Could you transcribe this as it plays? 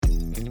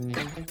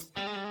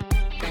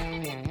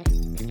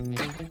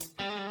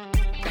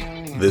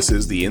This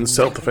is the In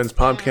Self-Defense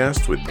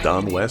podcast with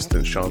Don West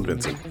and Sean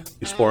Vincent,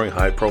 exploring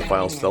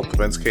high-profile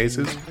self-defense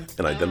cases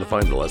and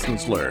identifying the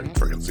lessons learned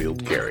for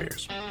concealed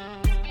carriers.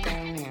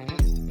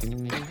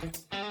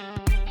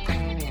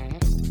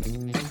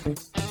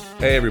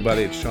 Hey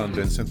everybody, it's Sean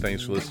Vincent.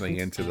 Thanks for listening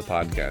into the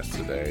podcast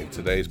today.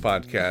 Today's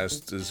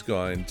podcast is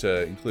going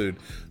to include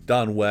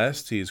Don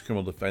West. He's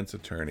criminal defense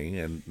attorney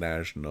and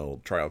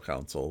national trial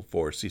counsel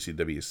for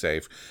CCW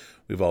SAFE.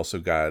 We've also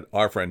got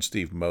our friend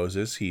Steve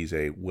Moses. He's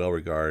a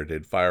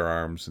well-regarded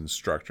firearms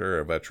instructor,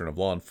 a veteran of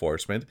law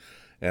enforcement,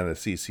 and a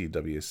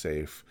CCW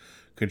SAFE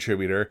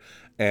contributor.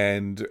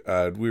 And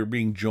we're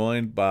being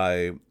joined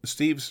by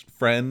Steve's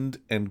friend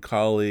and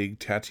colleague,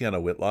 Tatiana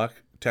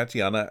Whitlock.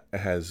 Tatiana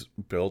has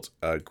built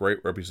a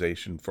great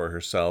reputation for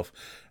herself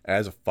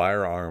as a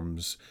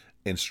firearms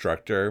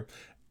instructor.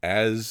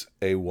 As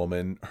a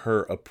woman,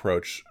 her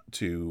approach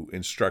to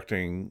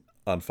instructing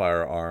on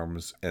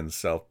firearms and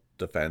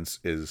self-defense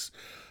is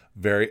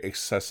very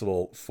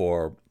accessible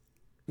for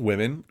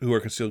women who are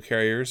concealed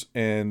carriers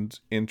and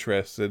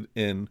interested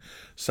in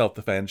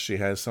self-defense. She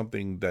has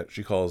something that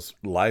she calls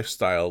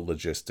lifestyle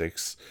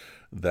logistics,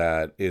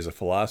 that is a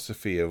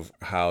philosophy of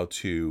how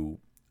to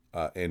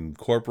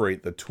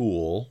incorporate the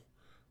tool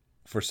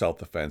for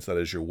self-defense, that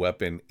is your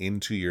weapon,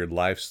 into your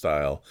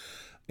lifestyle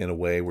in a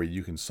way where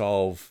you can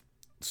solve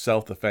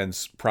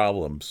self-defense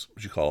problems,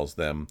 she calls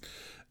them,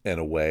 in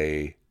a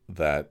way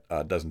that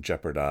doesn't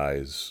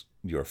jeopardize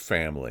your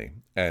family.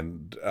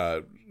 And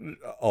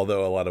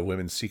although a lot of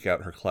women seek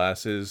out her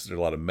classes, there are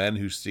a lot of men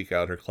who seek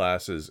out her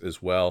classes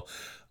as well.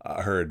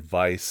 Her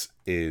advice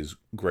is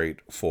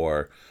great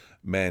for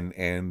men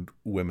and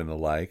women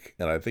alike,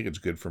 and I think it's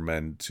good for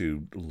men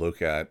to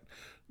look at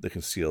the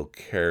concealed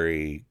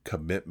carry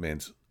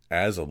commitment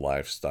as a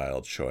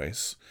lifestyle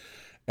choice.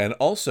 And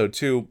also,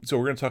 too, so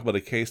we're going to talk about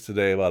a case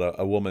today about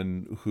a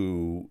woman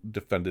who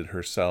defended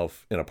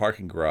herself in a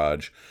parking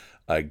garage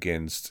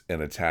against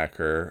an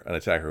attacker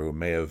who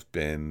may have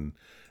been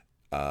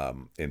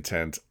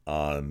intent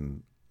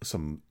on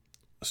some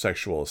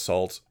sexual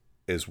assault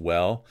as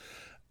well.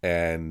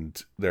 And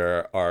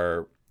there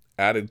are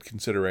added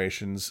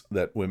considerations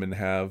that women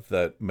have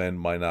that men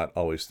might not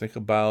always think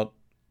about.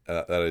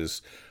 That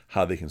is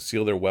how they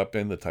conceal their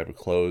weapon, the type of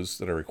clothes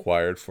that are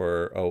required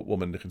for a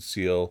woman to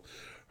conceal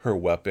her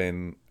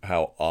weapon,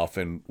 how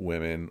often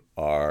women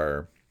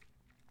are,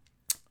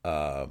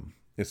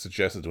 it's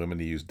suggested to women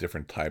to use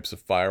different types of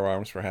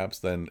firearms perhaps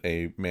than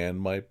a man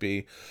might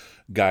be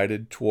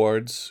guided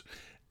towards.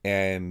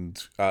 And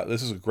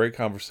this is a great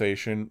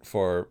conversation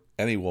for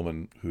any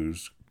woman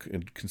who's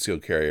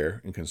concealed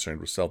carrier and concerned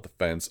with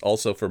self-defense.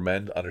 Also for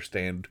men to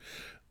understand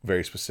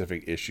very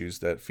specific issues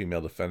that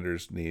female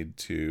defenders need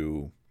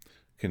to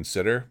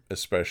consider,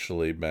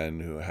 especially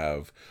men who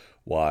have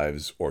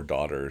wives or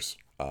daughters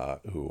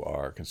who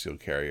are concealed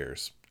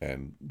carriers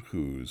and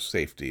whose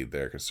safety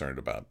they're concerned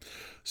about.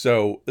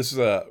 So this is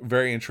a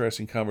very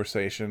interesting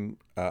conversation.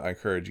 I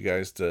encourage you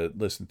guys to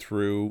listen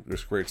through.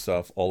 There's great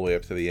stuff all the way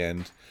up to the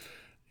end.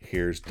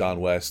 Here's Don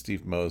West,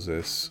 Steve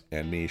Moses,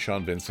 and me,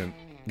 Sean Vincent,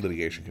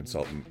 litigation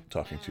consultant,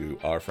 talking to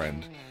our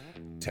friend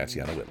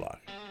Tatiana Whitlock.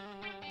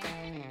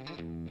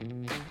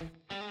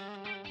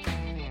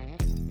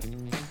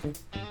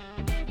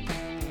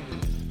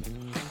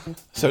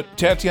 So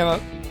Tatiana,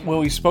 when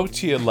we spoke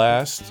to you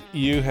last,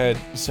 you had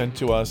sent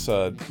to us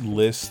a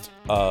list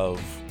of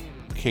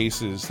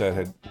cases that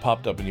had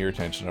popped up in your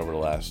attention over the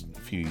last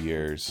few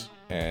years,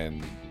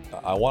 and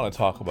I want to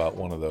talk about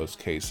one of those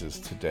cases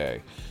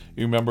today.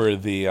 You remember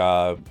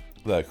the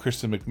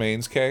Kristen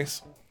McMains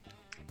case?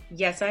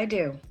 Yes, I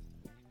do.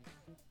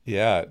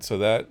 Yeah, so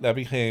that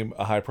became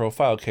a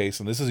high-profile case,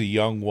 and this is a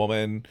young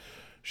woman.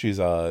 She's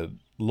a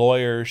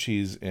lawyer.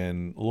 She's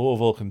in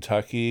Louisville,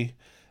 Kentucky.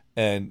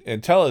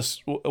 And tell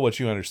us what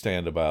you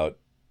understand about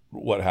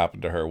what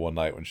happened to her one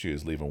night when she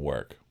was leaving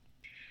work.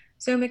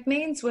 So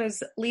McMains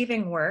was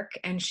leaving work,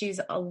 and she's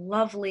a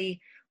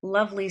lovely,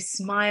 lovely,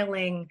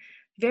 smiling,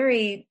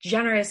 very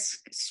generous,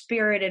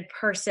 spirited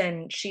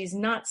person. She's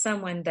not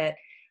someone that,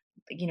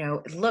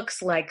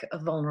 looks like a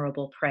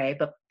vulnerable prey,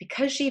 but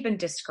because she even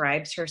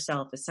describes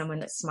herself as someone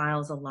that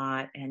smiles a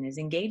lot and is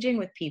engaging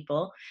with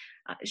people,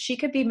 she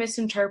could be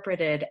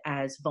misinterpreted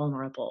as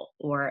vulnerable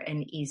or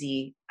an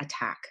easy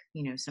attack,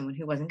 someone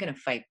who wasn't going to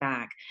fight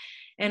back.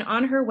 And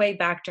on her way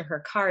back to her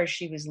car, as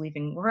she was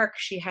leaving work,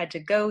 she had to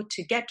go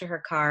to get to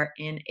her car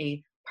in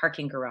a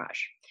parking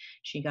garage.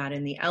 She got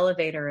in the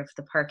elevator of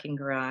the parking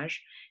garage,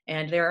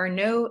 and there are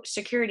no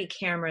security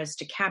cameras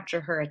to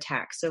capture her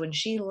attack. So when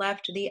she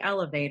left the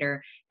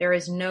elevator, there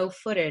is no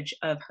footage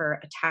of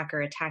her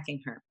attacker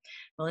attacking her.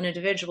 Well, an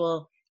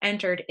individual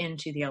entered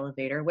into the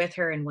elevator with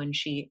her, and when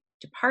she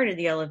departed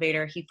the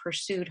elevator, he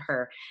pursued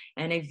her,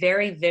 and a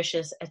very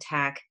vicious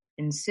attack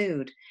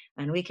ensued.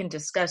 And we can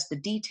discuss the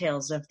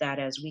details of that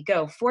as we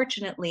go.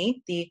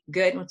 Fortunately,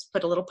 let's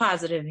put a little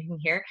positive in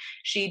here,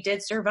 she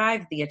did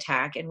survive the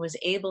attack and was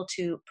able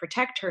to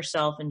protect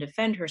herself and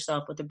defend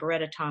herself with a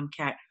Beretta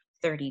Tomcat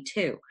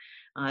 32.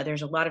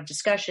 There's a lot of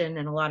discussion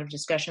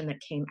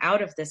that came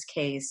out of this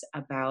case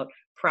about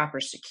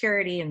proper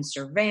security and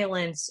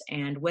surveillance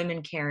and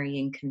women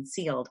carrying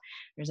concealed.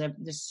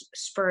 This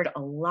spurred a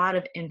lot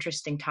of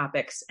interesting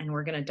topics, and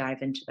we're going to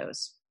dive into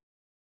those.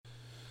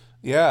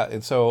 Yeah,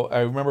 and so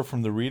I remember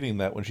from the reading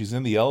that when she's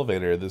in the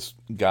elevator, this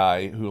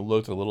guy who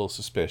looked a little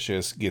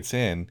suspicious gets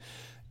in,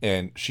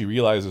 and she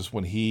realizes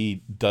when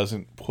he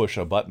doesn't push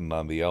a button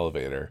on the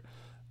elevator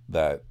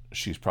that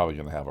she's probably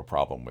going to have a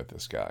problem with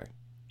this guy.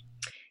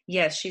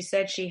 Yes, she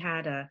said she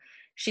had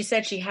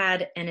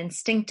an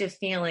instinctive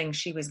feeling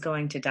she was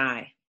going to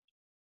die.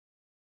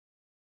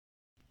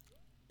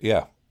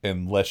 Yeah,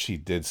 unless she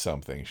did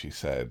something, she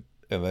said.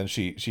 And then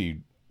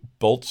she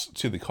bolts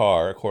to the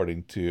car,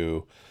 according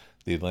to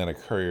the Atlanta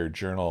Courier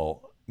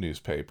Journal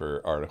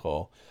newspaper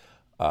article.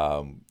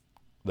 Um,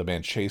 the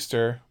man chased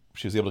her.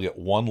 She was able to get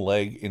one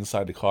leg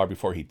inside the car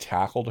before he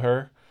tackled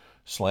her,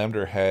 slammed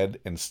her head,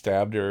 and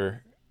stabbed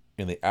her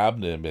in the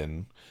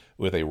abdomen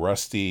with a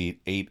rusty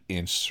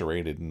 8-inch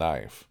serrated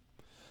knife.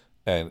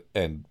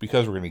 And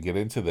because we're going to get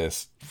into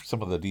this,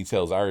 some of the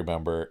details I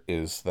remember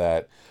is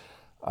that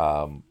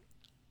um,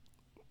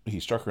 he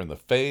struck her in the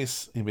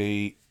face.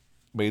 Made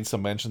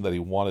some mention that he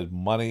wanted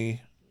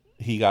money.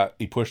 He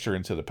pushed her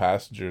into the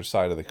passenger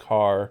side of the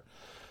car,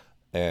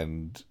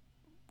 and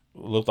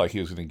looked like he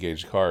was going to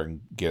engage the car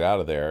and get out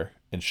of there.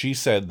 And she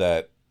said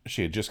that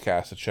she had just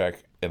cashed a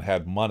check and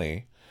had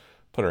money,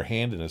 put her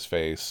hand in his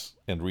face,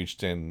 and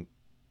reached in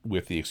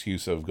with the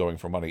excuse of going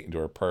for money into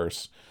her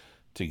purse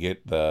to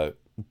get the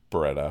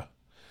Beretta.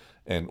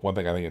 And one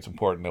thing I think it's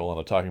important that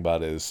we'll talking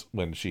about is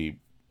when she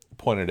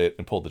pointed it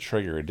and pulled the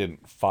trigger, it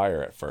didn't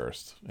fire at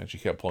first, and she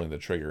kept pulling the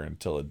trigger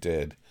until it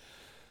did.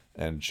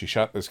 And she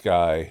shot this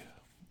guy,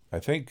 I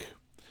think,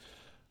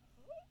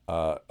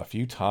 a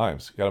few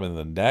times. Got him in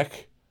the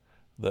neck,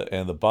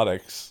 the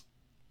buttocks,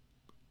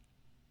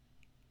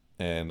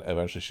 and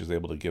eventually she was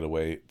able to get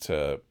away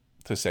to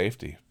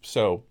safety.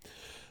 So,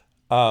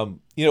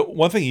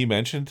 one thing you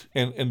mentioned,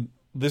 and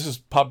this has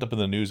popped up in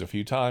the news a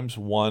few times.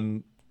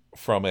 One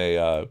from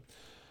a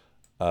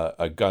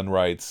gun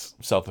rights,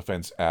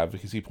 self-defense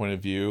advocacy point of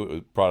view. It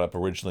was brought up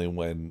originally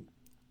when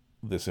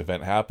this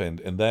event happened,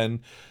 and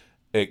then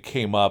it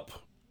came up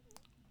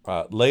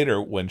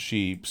later when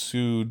she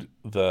sued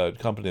the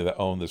company that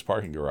owned this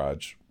parking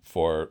garage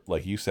for,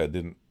 like you said,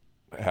 didn't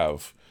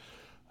have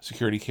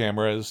security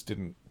cameras,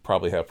 didn't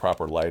probably have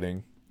proper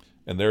lighting.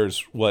 And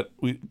there's what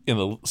we, in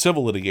the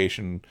civil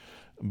litigation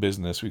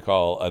business, we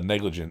call a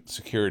negligent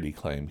security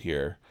claim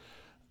here,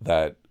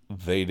 that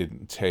they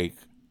didn't take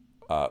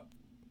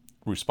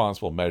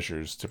responsible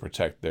measures to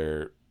protect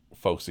their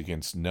folks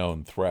against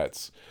known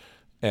threats.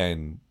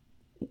 And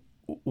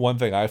one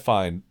thing I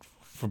find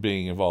from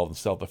being involved in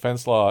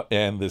self-defense law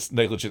and this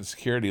negligent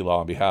security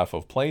law on behalf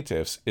of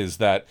plaintiffs is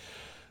that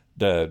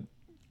the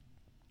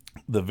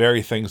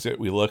very things that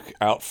we look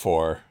out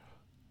for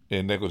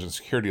in negligent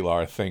security law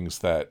are things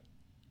that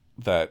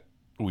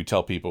we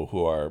tell people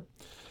who are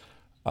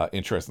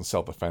interested in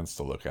self-defense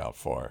to look out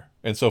for.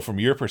 And so from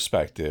your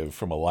perspective,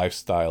 from a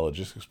lifestyle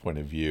logistics point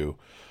of view,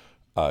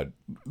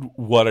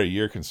 what are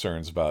your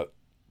concerns about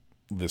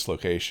this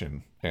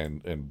location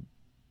and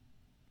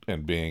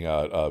being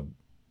a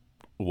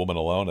woman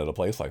alone at a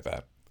place like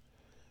that?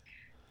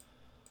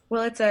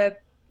 Well, it's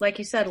like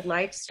you said,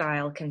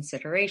 lifestyle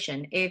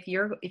consideration. If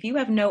you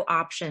have no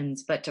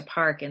options but to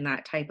park in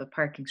that type of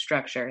parking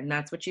structure, and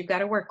that's what you've got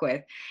to work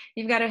with,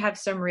 you've got to have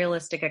some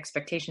realistic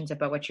expectations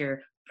about what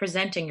you're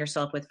presenting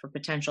yourself with for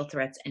potential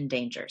threats and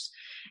dangers.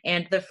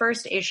 And the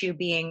first issue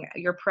being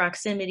your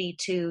proximity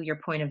to your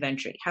point of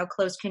entry. How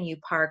close can you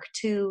park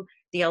to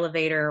the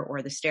elevator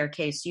or the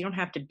staircase? You don't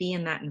have to be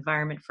in that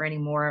environment for any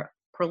more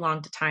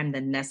prolonged time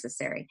than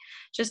necessary.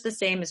 Just the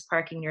same as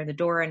parking near the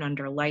door and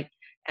under light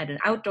at an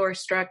outdoor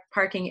struck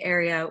parking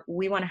area.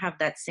 We want to have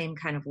that same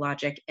kind of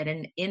logic at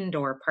an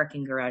indoor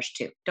parking garage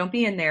too. Don't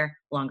be in there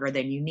longer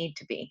than you need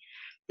to be.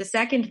 The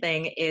second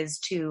thing is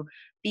to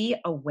be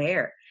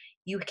aware.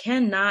 You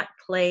cannot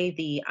play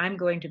the I'm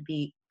going to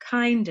be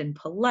kind and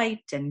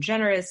polite and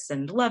generous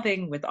and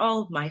loving with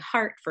all of my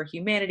heart for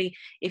humanity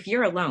if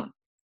you're alone.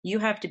 You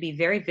have to be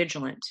very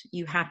vigilant.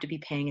 You have to be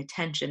paying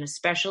attention,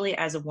 especially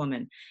as a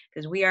woman,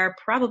 because we are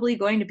probably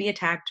going to be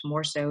attacked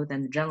more so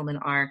than the gentlemen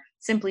are,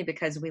 simply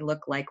because we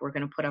look like we're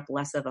going to put up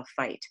less of a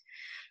fight.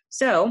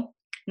 So,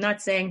 I'm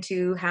not saying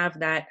to have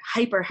that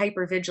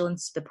hyper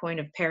vigilance to the point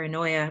of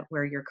paranoia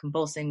where you're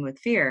convulsing with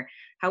fear.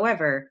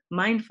 However,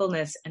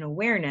 mindfulness and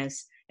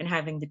awareness and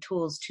having the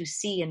tools to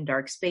see in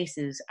dark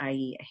spaces,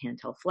 i.e. a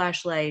handheld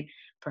flashlight,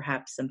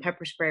 perhaps some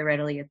pepper spray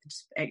readily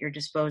at your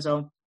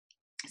disposal,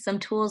 some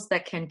tools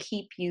that can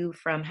keep you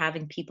from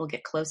having people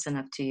get close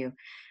enough to you.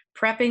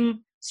 Prepping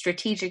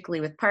strategically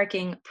with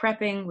parking,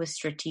 prepping with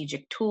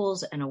strategic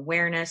tools and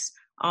awareness,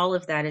 all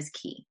of that is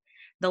key.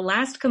 The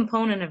last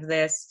component of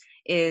this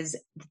is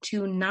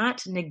to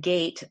not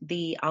negate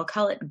the, I'll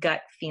call it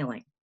gut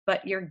feeling,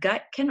 but your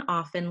gut can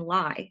often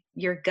lie.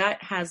 Your gut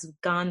has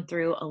gone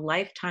through a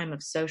lifetime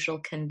of social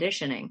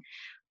conditioning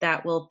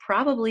that will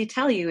probably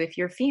tell you, if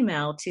you're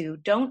female, to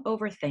don't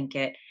overthink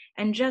it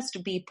and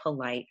just be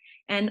polite.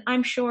 And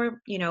I'm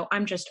sure,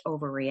 I'm just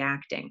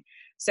overreacting.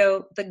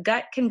 So the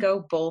gut can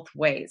go both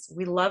ways.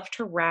 We love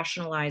to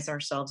rationalize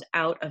ourselves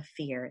out of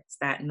fear. It's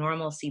that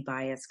normalcy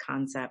bias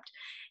concept.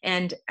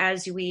 And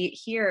as we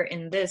hear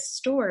in this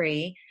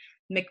story,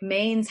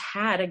 McMains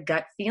had a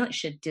gut feeling.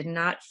 She did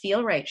not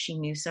feel right. She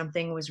knew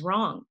something was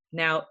wrong.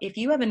 Now, if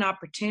you have an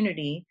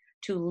opportunity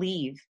to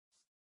leave,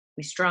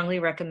 we strongly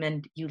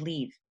recommend you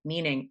leave.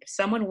 Meaning, if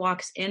someone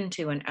walks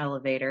into an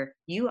elevator,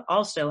 you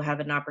also have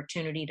an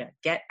opportunity to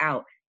get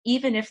out,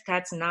 even if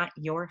that's not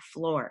your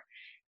floor.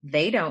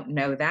 They don't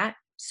know that.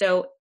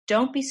 So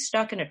don't be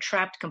stuck in a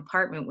trapped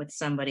compartment with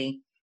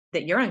somebody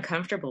that you're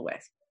uncomfortable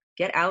with.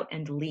 Get out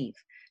and leave.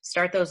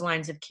 Start those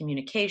lines of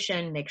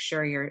communication. Make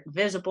sure you're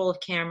visible of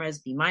cameras.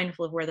 Be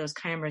mindful of where those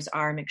cameras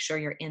are. Make sure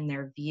you're in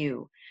their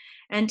view.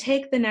 And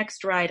take the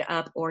next ride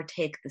up or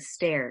take the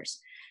stairs.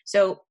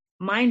 So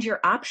mind your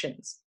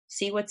options.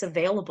 See what's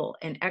available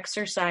and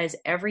exercise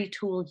every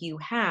tool you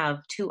have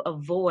to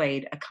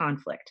avoid a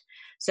conflict.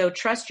 So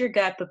trust your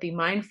gut, but be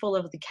mindful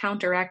of the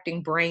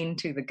counteracting brain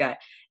to the gut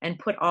and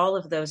put all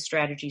of those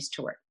strategies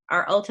to work.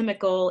 Our ultimate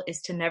goal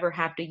is to never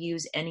have to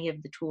use any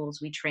of the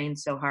tools we train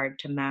so hard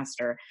to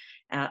master.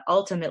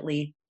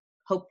 Ultimately,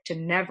 hope to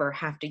never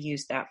have to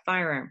use that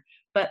firearm.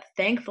 But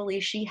thankfully,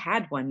 she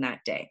had one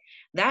that day.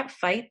 That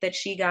fight that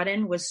she got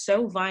in was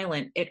so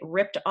violent, it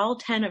ripped all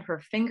 10 of her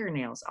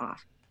fingernails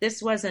off.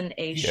 This wasn't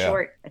a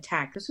short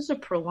attack. This was a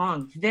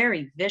prolonged,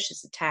 very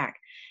vicious attack.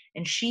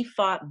 And she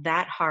fought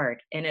that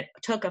hard. And it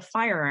took a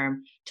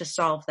firearm to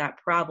solve that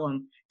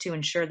problem to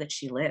ensure that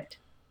she lived.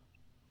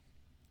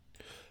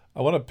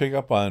 I want to pick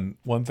up on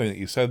one thing that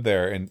you said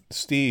there. And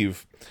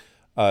Steve,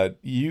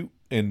 you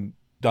and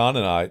Don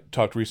and I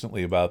talked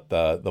recently about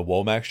the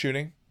Womack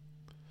shooting,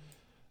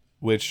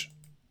 which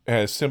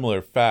has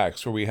similar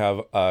facts, where we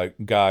have a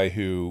guy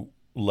who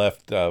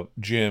left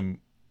Jim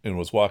and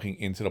was walking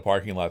into the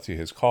parking lot to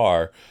his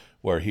car,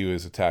 where he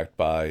was attacked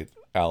by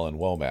Alan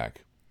Womack.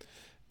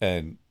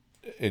 And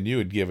you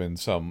had given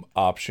some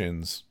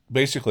options.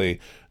 Basically,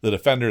 the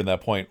defender at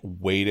that point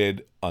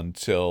waited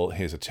until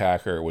his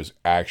attacker was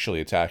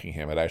actually attacking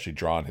him, had actually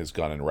drawn his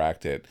gun and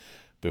racked it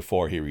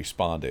before he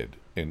responded.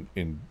 And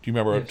do you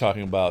remember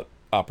talking about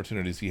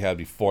opportunities he had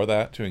before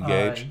that to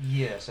engage?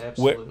 Yes,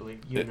 absolutely.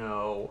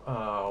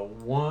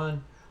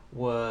 One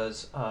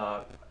was,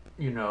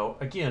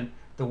 again,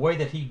 the way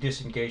that he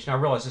disengaged. And I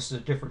realize this is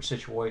a different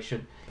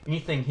situation.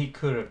 Anything he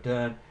could have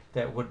done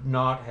that would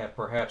not have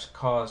perhaps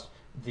caused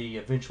the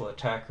eventual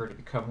attacker to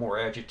become more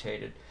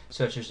agitated,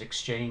 such as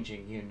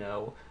exchanging,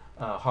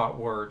 hot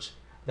words,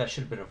 that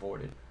should have been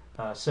avoided.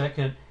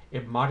 Second,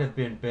 it might have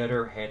been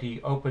better had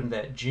he opened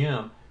that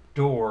gym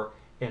door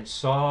and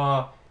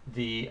saw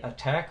the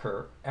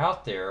attacker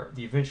out there,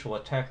 the eventual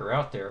attacker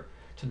out there,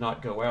 to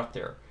not go out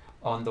there.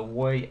 On the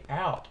way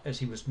out, as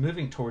he was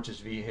moving towards his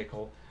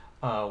vehicle,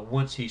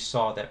 once he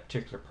saw that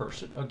particular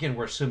person, again,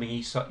 we're assuming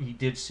he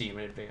did see him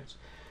in advance,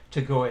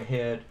 to go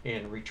ahead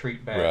and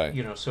retreat back.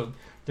 Right. So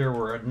there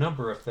were a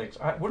number of things.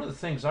 One of the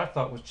things I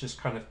thought was just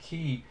kind of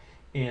key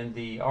in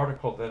the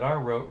article that I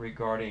wrote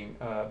regarding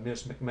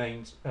Ms.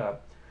 McMain's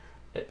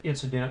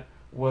incident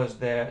was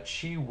that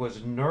she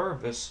was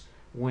nervous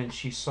when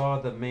she saw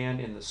the man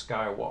in the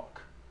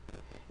skywalk.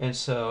 And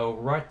so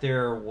right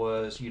there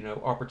was,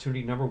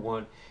 opportunity number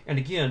one. And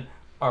again,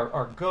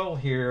 our goal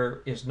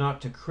here is not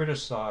to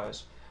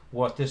criticize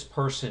what this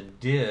person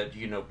did,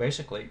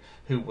 basically,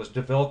 who was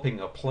developing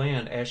a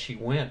plan as she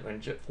went.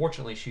 And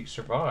fortunately, she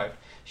survived.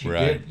 She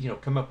did,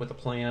 come up with a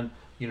plan,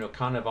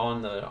 kind of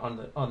on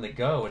the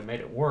go, and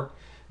made it work.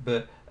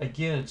 But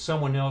again,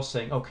 someone else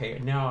saying, okay,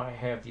 now I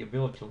have the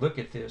ability to look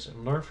at this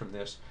and learn from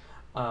this.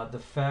 The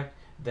fact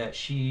that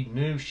she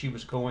knew she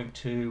was going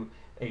to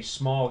a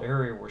small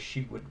area where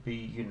she would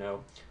be,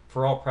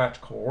 for all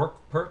practical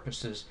work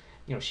purposes,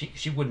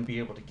 she wouldn't be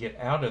able to get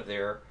out of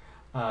there.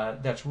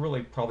 That's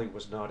really probably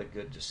was not a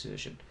good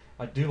decision.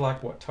 I do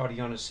like what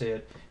Tatiana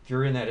said. If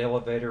you're in that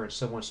elevator and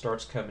someone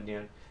starts coming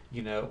in,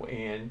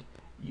 and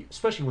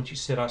especially when she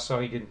said, I saw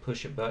you didn't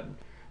push a button,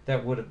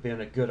 that would have been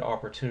a good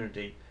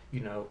opportunity,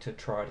 to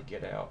try to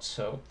get out.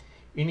 So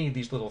any of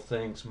these little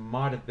things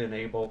might have been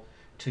able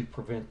to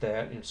prevent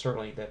that, and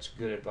certainly that's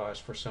good advice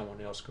for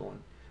someone else going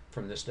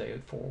from this day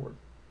forward.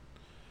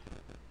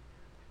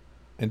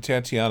 And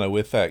Tatiana,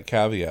 with that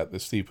caveat that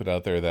Steve put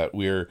out there, that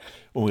when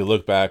we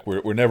look back,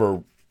 we're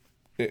never,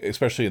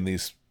 especially in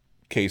these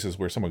cases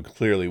where someone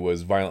clearly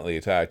was violently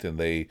attacked and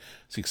they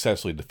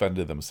successfully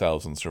defended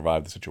themselves and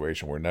survived the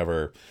situation, we're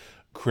never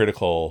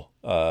critical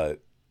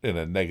in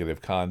a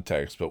negative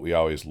context, but we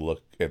always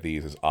look at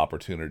these as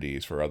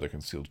opportunities for other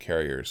concealed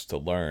carriers to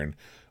learn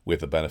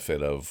with the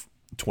benefit of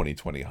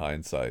 2020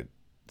 hindsight.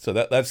 So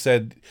that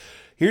said,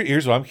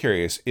 here's what I'm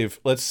curious. If,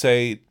 let's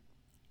say,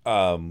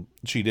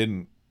 she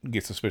didn't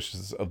get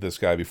suspicious of this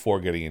guy before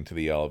getting into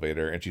the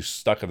elevator and she's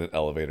stuck in an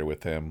elevator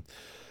with him,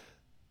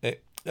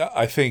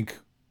 I think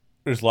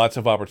there's lots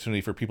of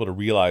opportunity for people to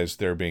realize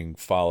they're being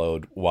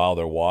followed while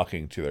they're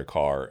walking to their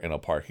car in a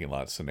parking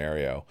lot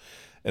scenario.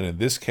 And in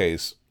this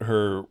case,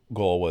 her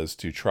goal was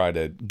to try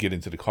to get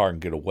into the car and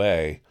get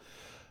away.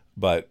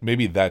 But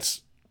maybe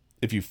that's,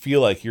 if you feel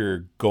like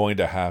you're going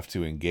to have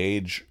to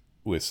engage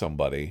with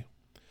somebody,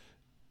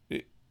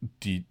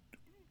 do you,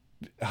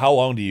 how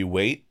long do you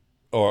wait?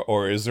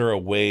 Or is there a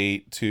way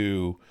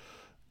to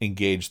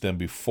engage them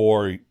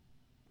before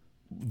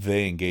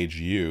they engage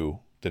you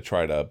to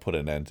try to put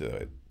an end to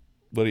it?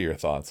 What are your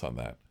thoughts on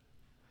that?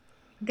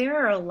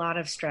 There are a lot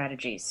of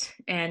strategies,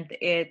 and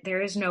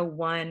there is no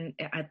one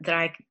that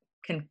I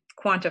can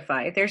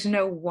quantify. There's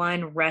no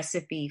one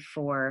recipe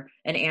for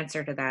an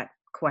answer to that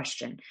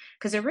question,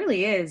 because it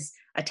really is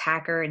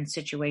attacker and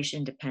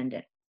situation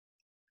dependent.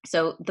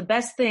 So the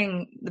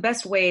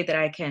best way that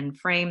I can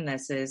frame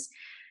this is,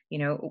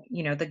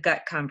 the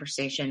gut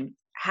conversation,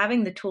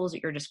 having the tools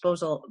at your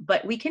disposal,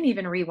 but we can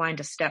even rewind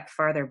a step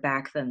farther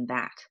back than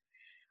that.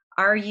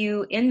 Are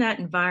you in that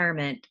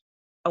environment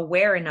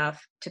aware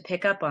enough to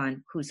pick up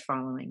on who's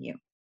following you?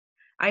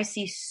 I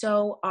see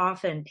so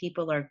often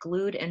people are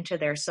glued into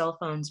their cell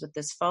phones with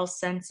this false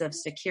sense of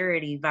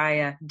security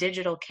via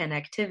digital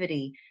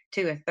connectivity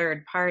to a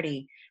third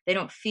party. They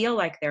don't feel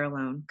like they're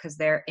alone because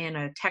they're in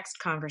a text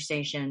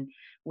conversation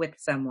with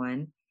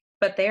someone,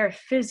 but they are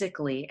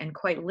physically and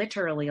quite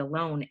literally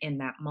alone in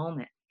that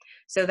moment.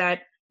 So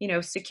that,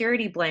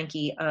 security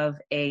blankie of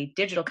a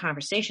digital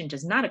conversation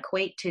does not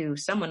equate to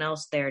someone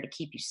else there to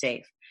keep you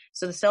safe.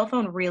 So the cell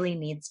phone really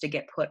needs to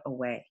get put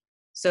away,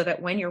 so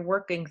that when you're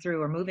working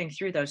through or moving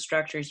through those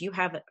structures, you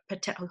have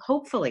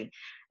hopefully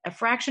a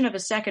fraction of a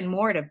second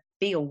more to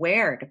be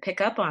aware, to pick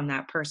up on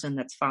that person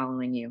that's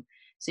following you,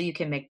 so you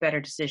can make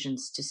better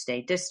decisions to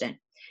stay distant.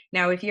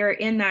 Now, if you're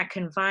in that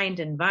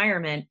confined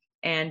environment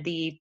and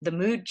the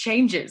mood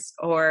changes,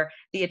 or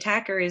the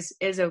attacker is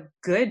a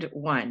good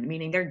one,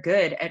 meaning they're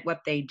good at what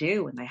they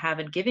do and they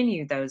haven't given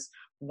you those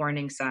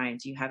warning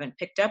signs, you haven't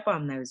picked up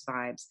on those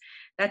vibes,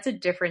 that's a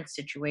different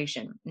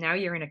situation. Now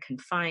you're in a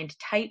confined,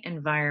 tight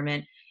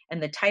environment,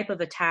 and the type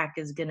of attack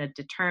is going to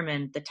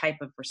determine the type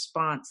of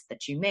response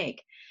that you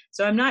make.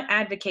 So I'm not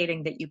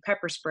advocating that you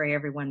pepper spray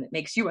everyone that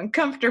makes you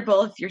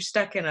uncomfortable if you're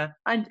stuck in a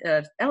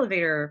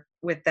elevator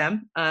with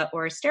them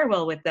or a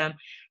stairwell with them.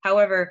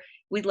 However,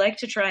 we'd like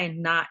to try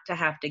and not to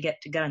have to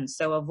get to guns.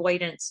 So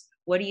avoidance,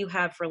 what do you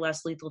have for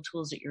less lethal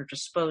tools at your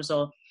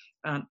disposal?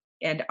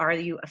 And are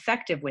you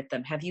effective with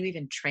them? Have you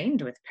even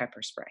trained with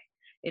pepper spray?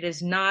 It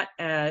is not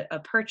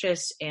a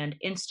purchase and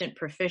instant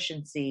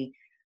proficiency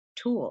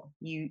tool.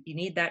 You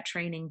need that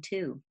training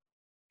too.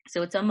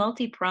 So it's a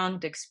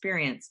multi-pronged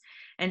experience.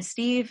 And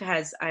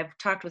I've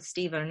talked with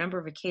Steve on a number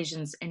of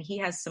occasions, and he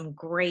has some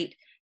great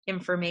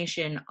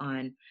information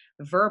on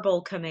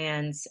verbal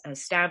commands,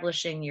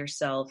 establishing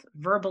yourself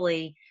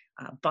verbally,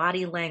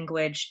 body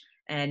language.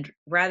 And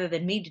rather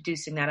than me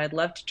deducing that, I'd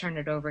love to turn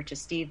it over to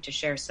Steve to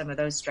share some of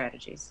those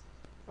strategies.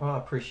 Oh, I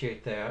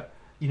appreciate that.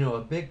 A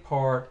big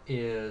part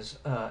is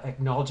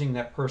acknowledging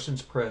that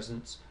person's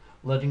presence,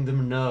 letting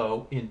them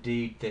know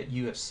indeed that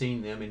you have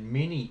seen them. In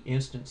many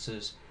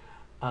instances,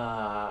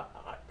 uh,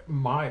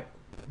 my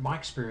my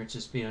experience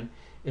has been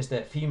is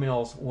that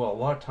females will a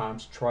lot of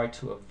times try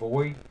to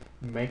avoid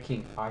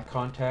making eye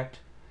contact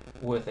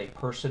with a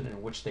person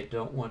in which they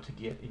don't want to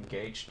get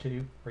engaged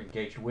to or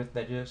engaged with,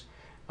 that is,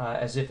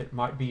 as if it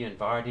might be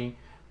inviting.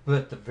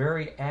 But the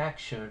very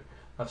action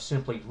of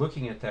simply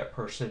looking at that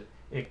person,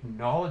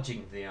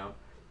 acknowledging them,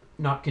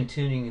 not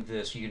continuing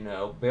this,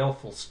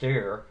 baleful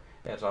stare,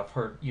 as I've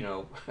heard,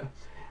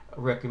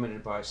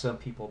 recommended by some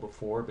people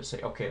before, but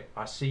say, okay,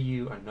 I see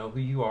you, I know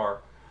who you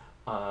are,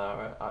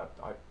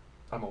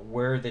 I'm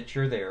aware that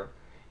you're there.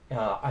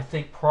 I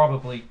think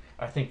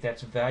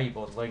that's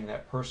valuable in letting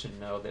that person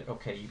know that,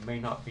 okay, you may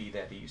not be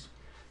that easy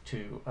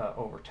to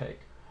overtake.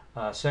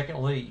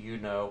 Secondly,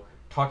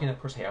 talking to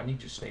that person, hey, I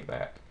need you to stay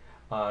back.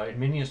 In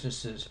many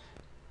instances,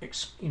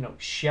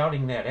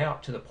 shouting that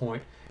out to the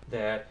point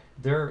that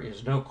there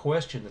is no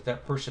question that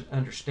that person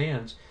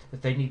understands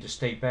that they need to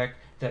stay back,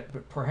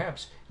 that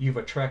perhaps you've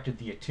attracted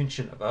the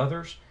attention of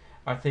others.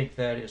 I think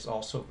that is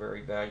also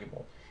very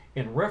valuable.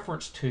 In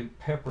reference to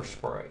pepper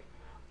spray,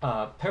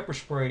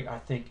 I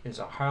think, is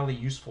a highly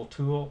useful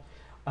tool.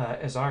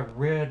 As I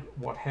read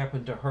what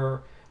happened to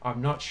her,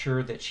 I'm not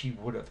sure that she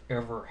would have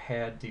ever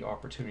had the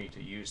opportunity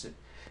to use it.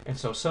 And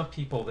so some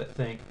people that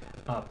think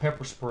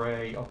pepper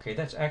spray, okay,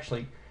 that's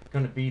actually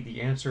going to be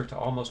the answer to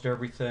almost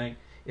everything.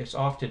 It's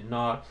often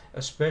not,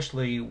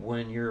 especially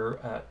when you're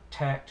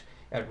attacked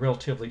at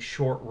relatively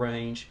short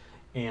range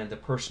and the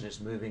person is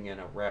moving in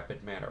a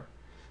rapid manner.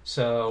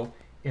 So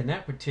in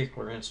that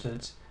particular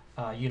instance,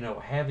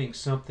 having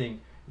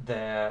something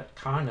that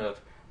kind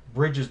of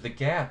bridges the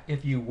gap,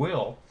 if you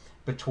will,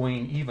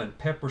 between even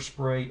pepper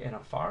spray and a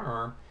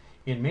firearm,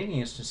 in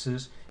many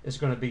instances, is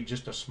going to be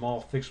just a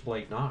small fixed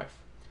blade knife.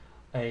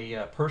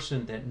 A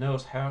person that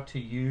knows how to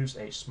use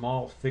a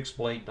small fixed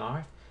blade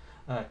knife,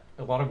 a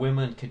lot of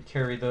women can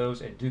carry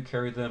those and do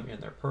carry them in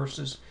their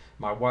purses.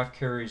 My wife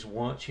carries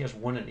one. She has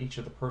one in each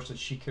of the purses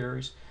she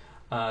carries.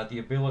 The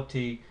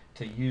ability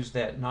to use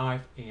that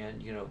knife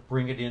and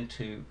bring it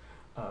into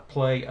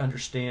play,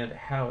 understand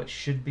how it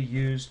should be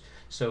used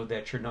so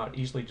that you're not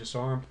easily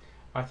disarmed.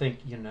 I think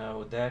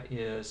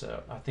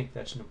I think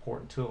that's an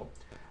important tool.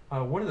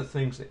 One of the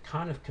things that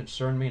kind of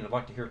concerned me, and I'd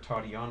like to hear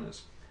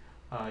Tatiana's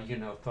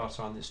thoughts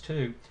on this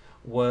too,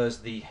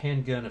 was the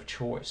handgun of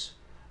choice.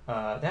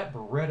 That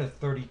Beretta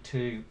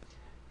 32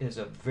 is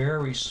a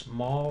very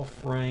small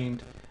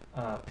framed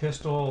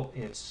pistol.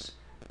 It's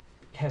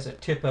has a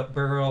tip-up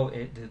barrel.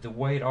 The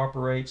way it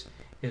operates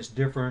is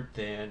different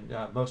than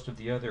most of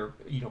the other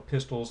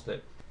pistols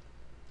that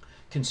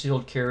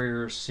concealed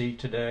carriers see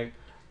today.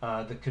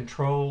 The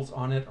controls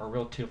on it are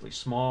relatively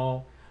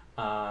small.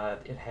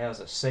 It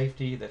has a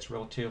safety that's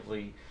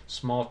relatively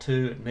small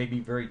too. It may be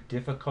very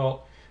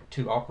difficult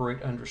to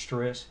operate under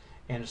stress,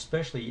 and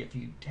especially if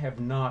you have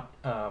not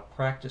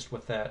practiced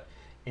with that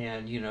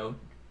and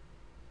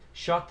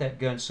shot that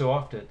gun so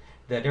often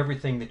that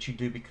everything that you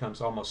do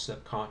becomes almost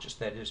subconscious.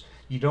 That is,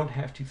 you don't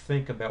have to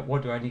think about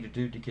what do I need to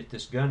do to get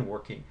this gun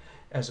working,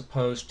 as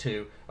opposed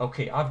to,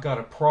 okay, I've got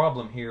a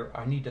problem here.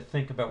 I need to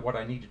think about what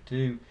I need to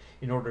do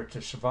in order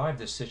to survive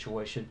this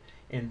situation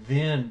and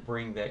then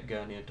bring that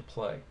gun into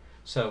play.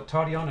 So,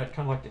 Tatiana, I'd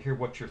kind of like to hear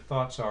what your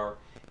thoughts are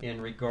in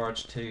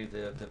regards to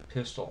the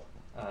pistol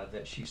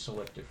that she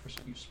selected for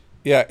use.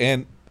 Yeah,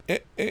 and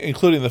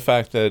including the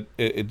fact that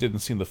it didn't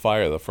seem to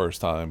fire the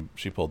first time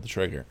she pulled the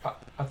trigger.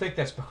 I think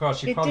that's because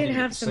she It probably did didn't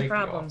have get the some safety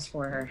problems off.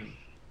 for her.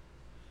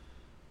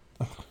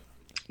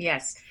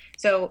 Yes.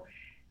 So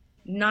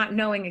not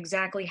knowing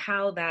exactly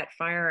how that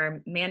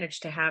firearm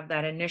managed to have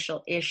that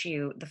initial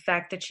issue, the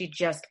fact that she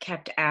just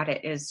kept at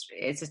it is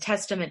a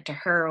testament to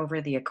her over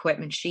the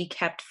equipment. She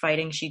kept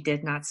fighting. She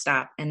did not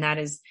stop. And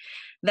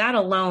that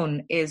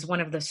alone is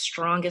one of the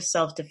strongest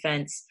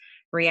self-defense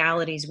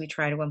realities we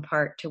try to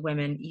impart to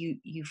women.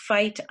 You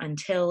fight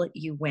until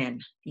you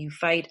win. You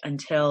fight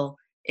until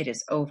it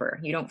is over.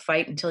 You don't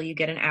fight until you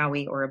get an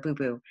owie or a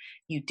boo-boo.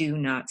 You do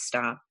not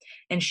stop.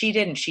 And she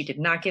didn't. She did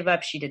not give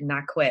up. She did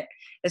not quit.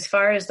 As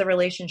far as the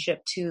relationship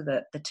to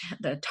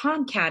the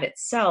Tomcat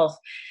itself,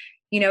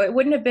 it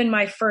wouldn't have been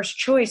my first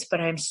choice,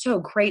 but I'm so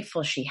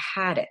grateful she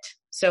had it.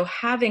 So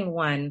having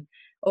one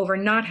over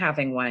not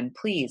having one,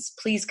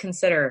 please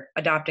consider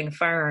adopting a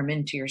firearm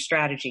into your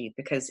strategy,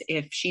 because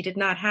if she did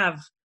not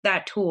have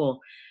that tool,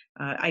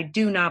 I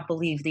do not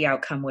believe the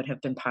outcome would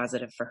have been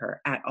positive for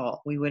her at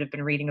all. We would have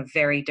been reading a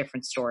very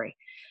different story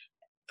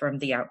from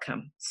the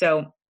outcome.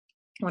 So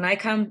when I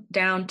come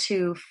down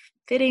to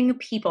fitting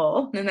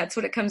people, and that's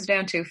what it comes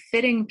down to,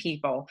 fitting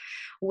people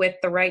with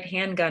the right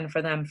handgun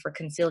for them for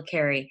concealed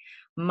carry,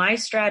 my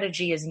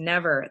strategy is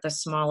never the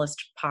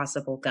smallest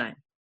possible gun.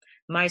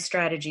 My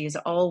strategy is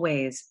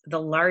always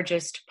the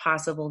largest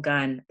possible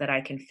gun that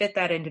I can fit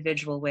that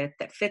individual with,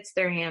 that fits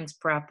their hands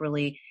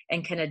properly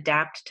and can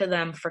adapt to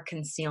them for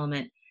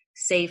concealment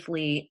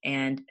safely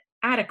and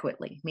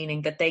adequately,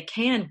 meaning that they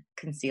can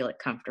conceal it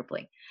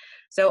comfortably.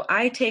 So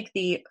I take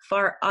the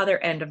far other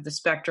end of the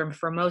spectrum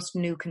for most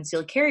new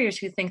concealed carriers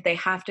who think they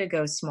have to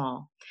go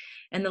small.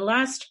 And the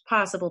last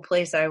possible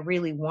place I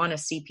really want to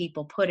see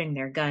people putting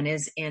their gun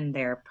is in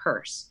their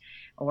purse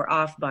or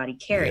off-body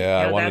carry. Yeah,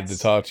 I wanted to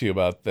talk to you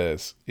about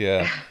this.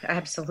 Yeah.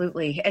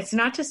 Absolutely. It's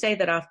not to say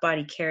that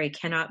off-body carry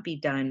cannot be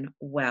done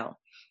well.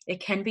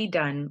 It can be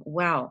done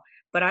well.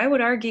 But I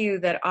would argue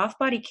that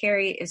off-body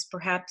carry is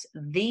perhaps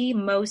the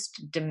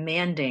most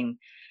demanding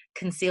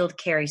concealed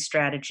carry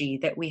strategy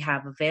that we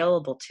have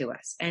available to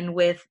us. And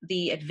with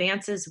the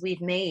advances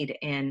we've made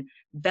in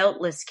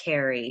beltless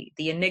carry,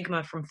 the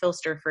Enigma from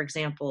Filster, for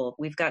example,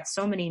 we've got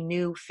so many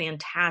new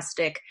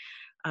fantastic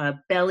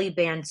belly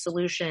band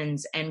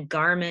solutions and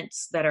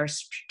garments that are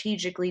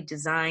strategically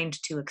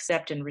designed to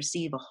accept and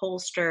receive a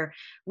holster.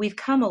 We've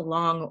come a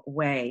long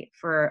way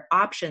for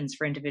options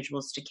for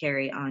individuals to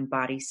carry on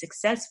body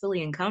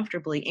successfully and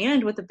comfortably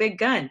and with a big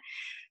gun.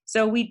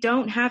 So we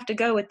don't have to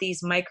go with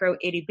these micro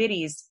itty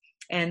bitties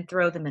and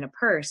throw them in a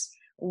purse.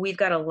 We've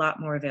got a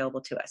lot more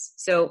available to us.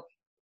 So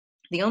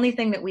the only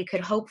thing that we could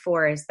hope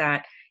for is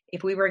that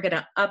if we were going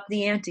to up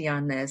the ante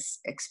on this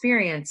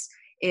experience,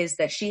 is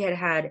that she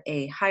had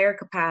a higher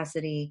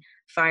capacity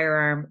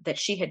firearm that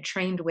she had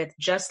trained with,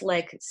 just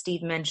like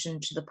Steve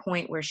mentioned, to the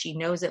point where she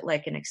knows it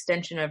like an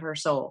extension of her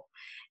soul,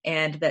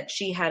 and that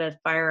she had a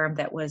firearm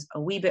that was a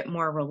wee bit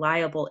more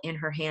reliable in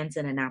her hands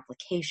in an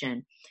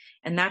application.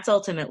 And that's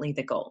ultimately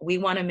the goal. We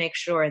want to make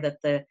sure that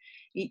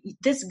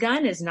this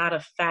gun is not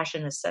a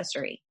fashion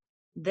accessory.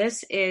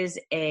 This is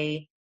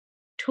a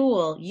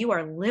tool you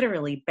are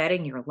literally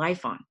betting your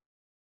life on.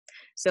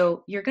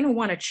 So you're going to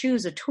want to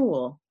choose a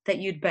tool that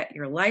you'd bet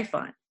your life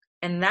on.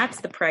 And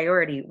that's the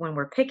priority when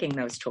we're picking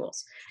those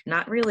tools,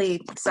 not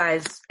really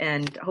size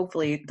and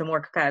hopefully the more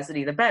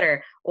capacity, the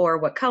better, or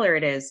what color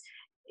it is.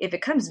 If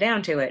it comes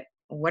down to it,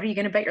 what are you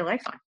going to bet your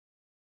life on?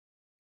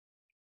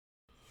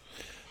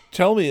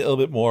 Tell me a little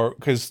bit more,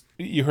 because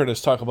you heard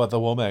us talk about the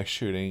Womack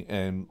shooting,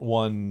 and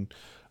one,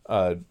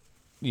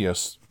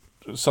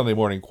 Sunday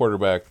morning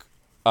quarterback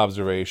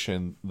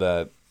observation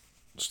that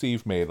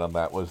Steve made on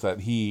that was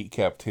that he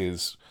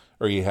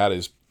had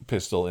his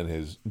pistol in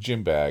his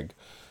gym bag,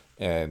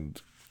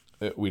 and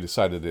we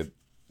decided that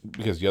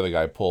because the other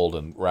guy pulled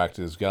and racked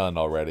his gun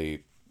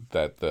already,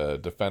 that the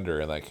defender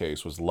in that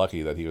case was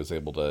lucky that he was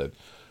able to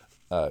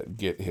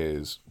get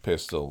his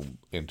pistol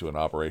into an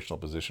operational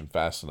position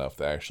fast enough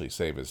to actually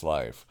save his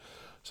life.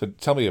 So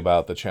tell me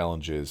about the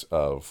challenges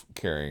of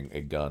carrying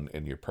a gun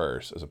in your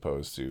purse as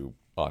opposed to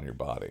on your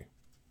body.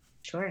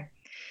 Sure.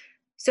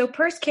 So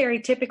purse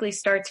carry typically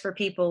starts for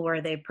people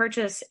where they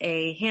purchase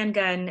a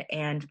handgun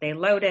and they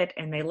load it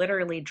and they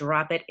literally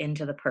drop it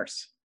into the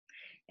purse.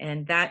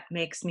 And that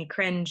makes me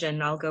cringe,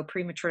 and I'll go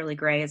prematurely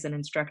gray as an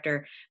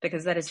instructor,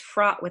 because that is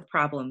fraught with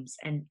problems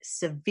and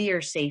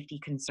severe safety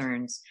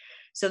concerns.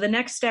 So the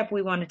next step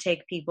we want to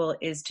take people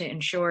is to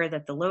ensure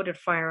that the loaded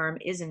firearm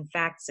is in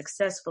fact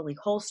successfully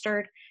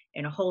holstered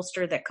in a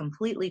holster that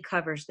completely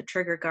covers the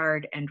trigger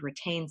guard and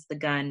retains the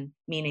gun,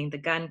 meaning the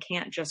gun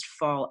can't just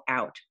fall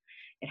out.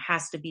 It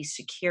has to be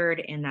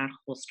secured in that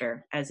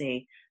holster as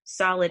a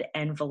solid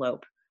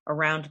envelope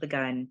around the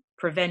gun,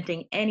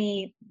 preventing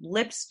any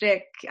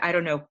lipstick, I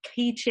don't know,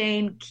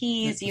 keychain,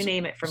 keys, you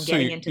name it, from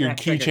getting into that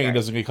trigger guard. Your keychain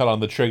doesn't get caught on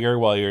the trigger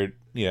while you're,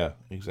 yeah,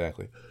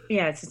 exactly.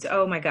 Yes,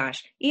 oh my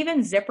gosh.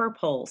 Even zipper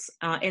pulls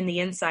in the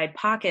inside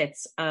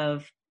pockets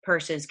of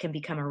purses can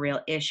become a real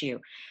issue.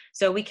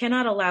 So we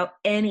cannot allow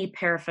any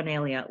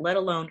paraphernalia, let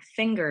alone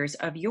fingers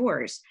of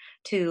yours,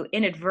 to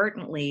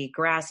inadvertently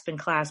grasp and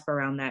clasp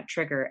around that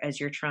trigger as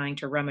you're trying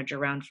to rummage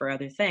around for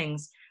other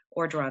things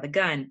or draw the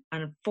gun.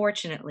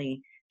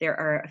 Unfortunately, there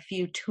are a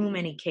few too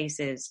many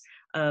cases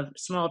of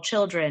small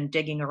children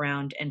digging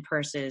around in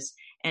purses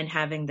and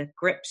having the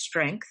grip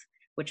strength,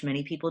 which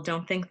many people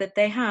don't think that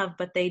they have,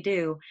 but they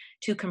do,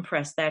 to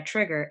compress that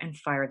trigger and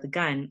fire the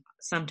gun,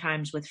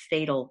 sometimes with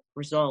fatal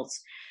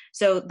results.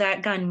 So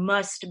that gun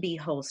must be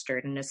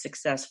holstered in a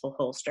successful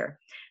holster.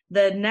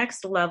 The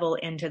next level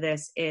into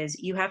this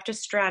is you have to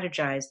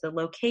strategize the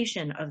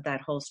location of that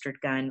holstered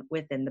gun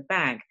within the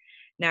bag.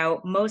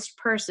 Now, most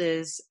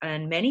purses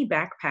and many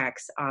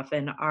backpacks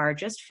often are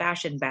just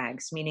fashion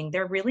bags, meaning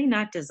they're really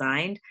not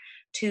designed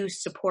to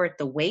support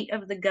the weight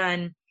of the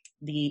gun.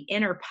 The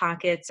inner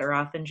pockets are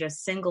often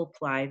just single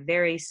ply,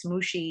 very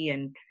smooshy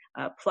and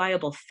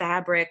pliable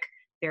fabric,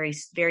 very,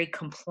 very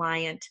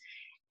compliant.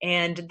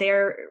 And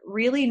they're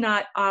really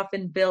not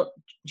often built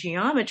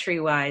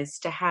geometry-wise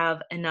to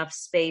have enough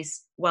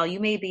space. While you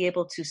may be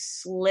able to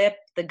slip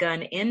the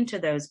gun into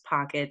those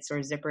pockets or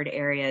zippered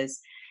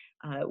areas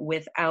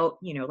without,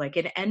 like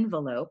an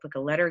envelope, like a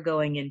letter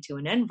going into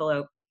an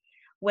envelope,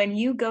 when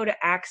you go to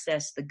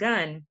access the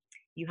gun,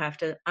 you have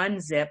to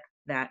unzip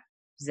that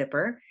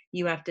zipper.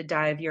 You have to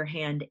dive your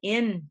hand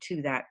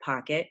into that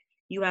pocket.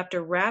 You have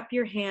to wrap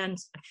your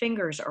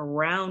fingers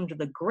around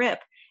the grip.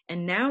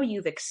 And now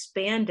you've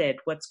expanded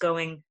what's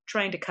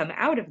trying to come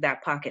out of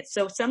that pocket.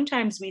 So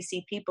sometimes we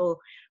see people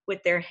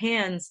with their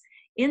hands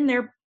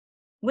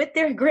with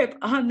their grip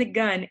on the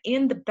gun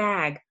in the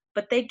bag,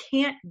 but they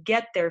can't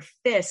get their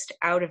fist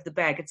out of the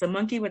bag. It's a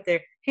monkey with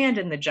their hand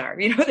in the jar.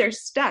 They're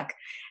stuck,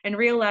 and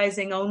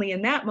realizing only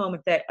in that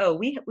moment that, oh,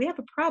 we have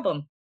a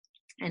problem.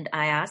 And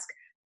I ask,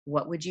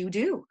 what would you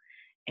do?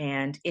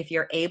 And if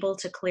you're able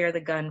to clear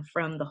the gun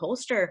from the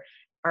holster,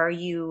 are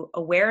you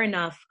aware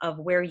enough of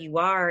where you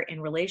are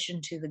in relation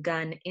to the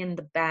gun in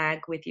the bag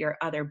with your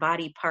other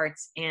body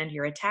parts and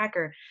your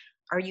attacker?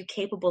 Are you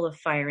capable of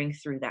firing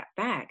through that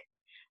bag?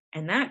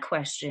 And that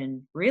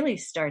question really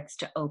starts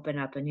to open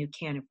up a new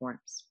can of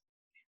worms.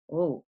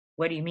 Oh,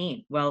 what do you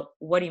mean? Well,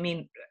 what do you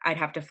mean I'd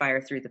have to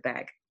fire through the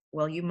bag?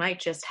 Well, you might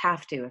just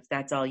have to if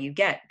that's all you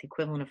get, the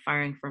equivalent of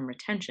firing from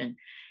retention.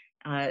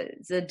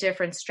 It's a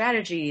different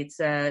strategy.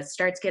 It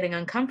starts getting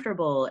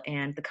uncomfortable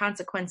and the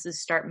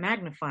consequences start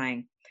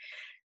magnifying.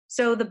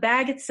 So the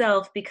bag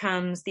itself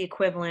becomes the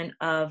equivalent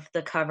of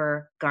the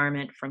cover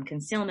garment from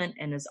concealment.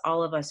 And as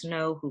all of us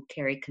know who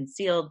carry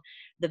concealed,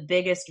 the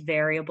biggest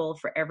variable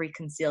for every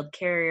concealed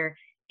carrier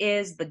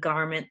is the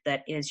garment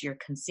that is your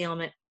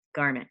concealment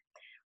garment.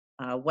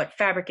 What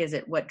fabric is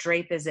it? What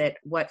drape is it?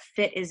 What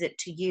fit is it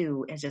to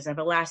you? Does it have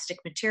elastic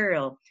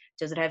material?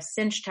 Does it have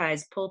cinch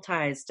ties, pull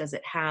ties? Does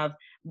it have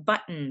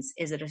buttons?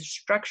 Is it a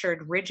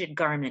structured, rigid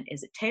garment?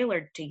 Is it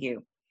tailored to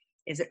you?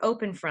 Is it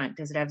open front?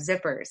 Does it have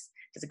zippers?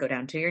 Does it go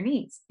down to your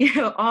knees?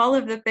 All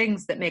of the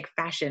things that make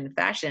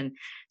fashion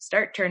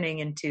start turning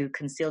into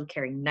concealed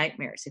carry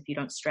nightmares if you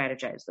don't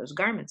strategize those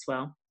garments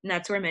well. And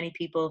that's where many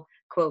people,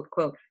 quote,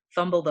 quote,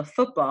 fumble the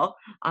football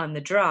on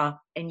the draw,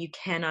 and you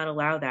cannot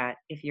allow that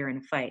if you're in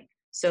a fight.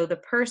 So the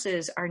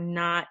purses are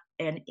not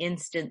an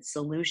instant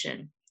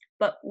solution.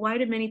 But why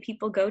do many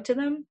people go to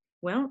them?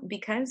 Well,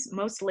 because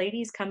most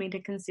ladies coming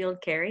to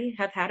concealed carry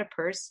have had a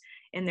purse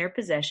in their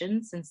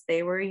possession since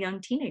they were a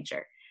young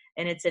teenager,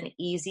 and it's an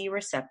easy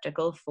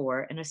receptacle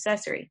for an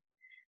accessory.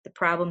 The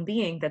problem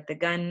being that the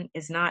gun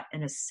is not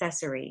an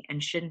accessory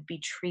and shouldn't be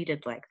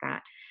treated like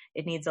that.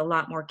 It needs a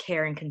lot more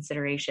care and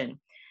consideration.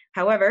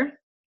 However,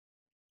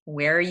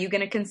 where are you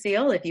going to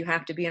conceal if you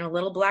have to be in a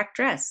little black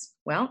dress?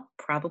 Well,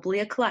 probably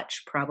a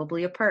clutch,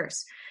 probably a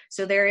purse.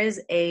 So there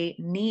is a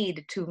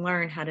need to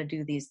learn how to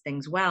do these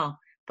things well.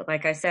 But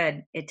like I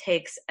said, it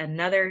takes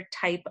another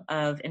type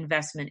of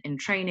investment in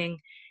training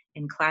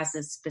in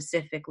classes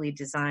specifically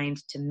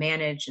designed to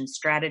manage and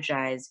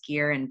strategize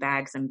gear and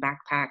bags and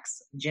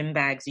backpacks, gym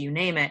bags, you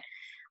name it.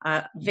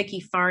 Vicki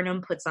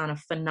Farnham puts on a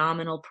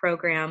phenomenal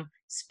program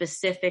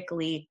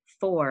specifically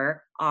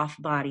for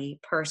off-body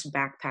purse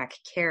backpack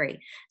carry.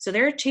 So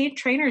there are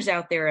trainers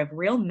out there of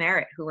real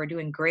merit who are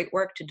doing great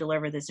work to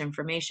deliver this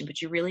information,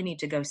 but you really need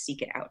to go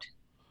seek it out.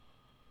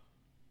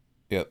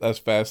 Yeah, that's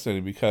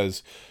fascinating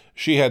because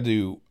she had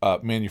to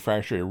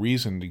manufacture a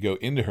reason to go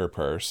into her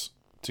purse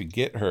to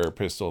get her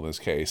pistol in this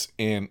case.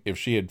 And if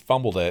she had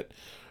fumbled it,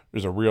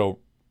 there's a real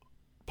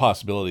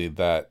possibility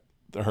that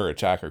her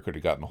attacker could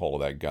have gotten a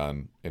hold of that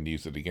gun and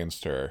used it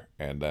against her.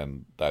 And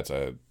then that's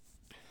a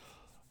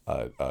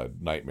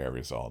nightmare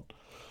result.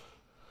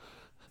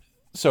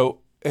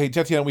 So, hey,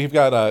 Tatiana, we've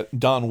got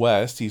Don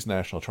West. He's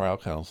National Trial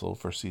Counsel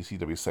for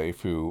CCW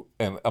Safe, who,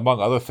 and among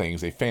other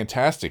things, a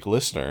fantastic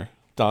listener.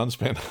 Don's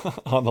been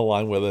on the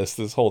line with us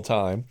this whole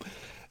time.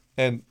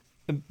 And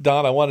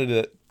Don, I wanted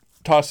to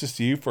toss this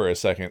to you for a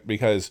second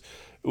because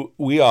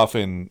we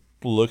often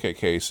look at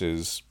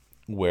cases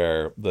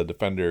where the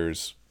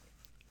defenders,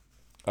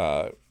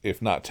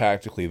 if not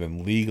tactically,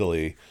 then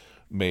legally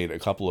made a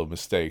couple of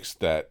mistakes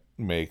that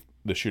make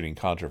the shooting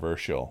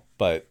controversial.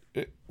 But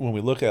when we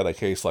look at a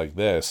case like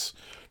this,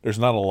 there's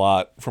not a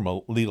lot from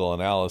a legal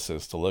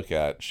analysis to look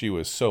at. She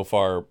was so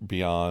far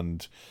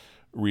beyond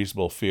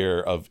reasonable fear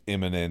of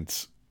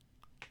imminent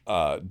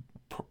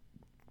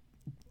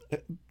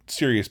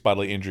serious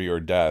bodily injury or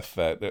death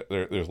that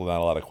there's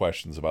not a lot of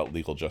questions about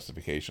legal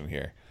justification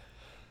here.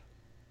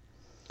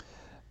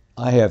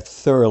 I have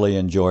thoroughly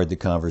enjoyed the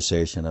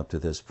conversation up to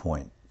this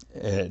point.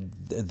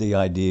 The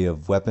idea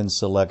of weapon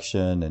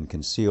selection and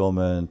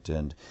concealment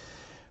and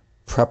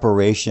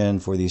preparation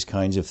for these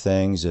kinds of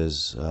things,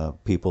 as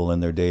people in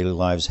their daily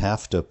lives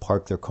have to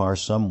park their car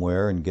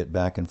somewhere and get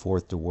back and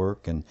forth to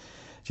work, and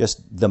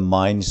just the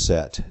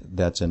mindset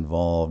that's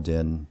involved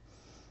in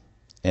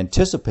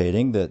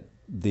anticipating that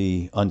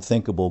the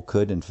unthinkable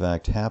could in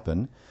fact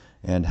happen,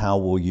 and how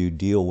will you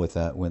deal with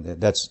that when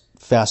that's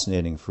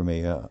fascinating for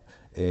me.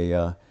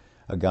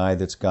 A guy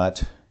that's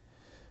got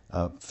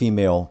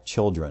female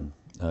children,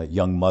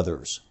 young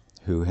mothers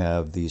who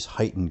have these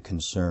heightened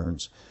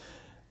concerns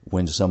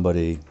when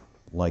somebody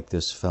like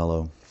this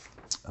fellow,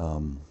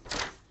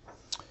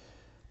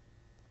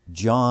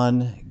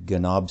 John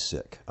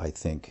Ganobsik, I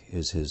think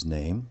is his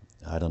name.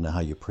 I don't know how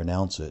you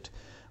pronounce it,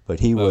 but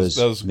he was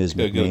Ms.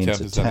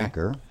 McMain's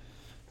attacker.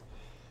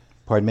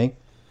 Pardon me?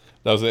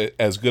 That was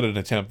as good an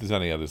attempt as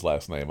any of his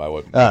last name. I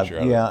wasn't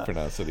sure how to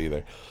pronounce it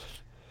either.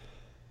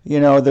 You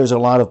know, there's a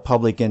lot of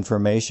public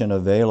information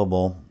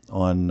available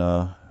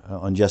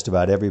on just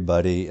about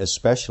everybody,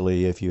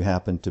 especially if you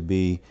happen to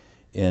be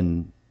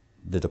in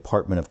the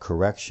Department of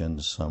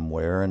Corrections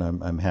somewhere. And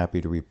I'm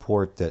happy to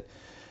report that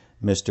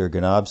Mr.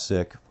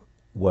 Ganobsik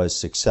was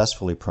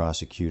successfully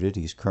prosecuted.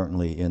 He's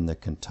currently in the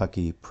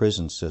Kentucky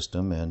prison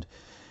system, and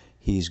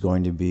he's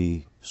going to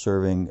be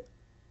serving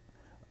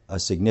a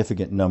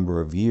significant number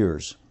of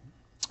years.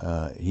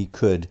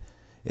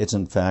 It's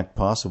in fact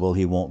possible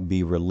he won't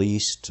be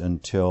released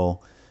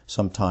until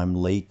sometime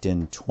late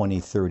in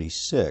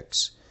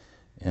 2036.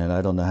 And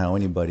I don't know how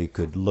anybody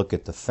could look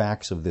at the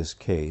facts of this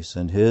case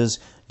and his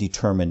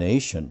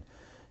determination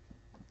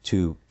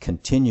to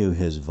continue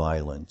his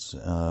violence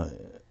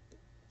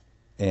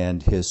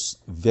and his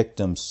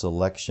victim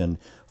selection,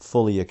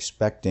 fully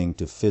expecting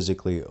to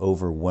physically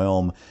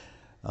overwhelm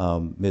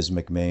Ms.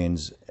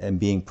 McMain's and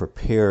being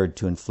prepared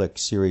to inflict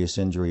serious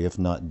injury, if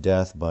not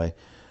death, by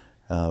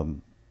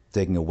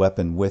taking a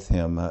weapon with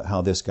him.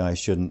 How this guy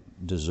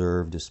shouldn't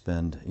deserve to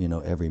spend,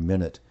 every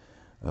minute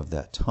of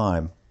that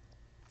time.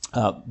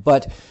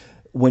 But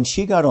when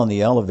she got on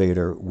the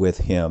elevator with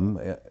him,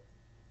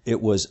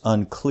 it was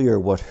unclear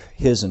what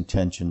his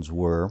intentions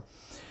were.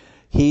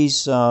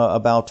 He's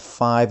about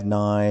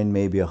 5'9",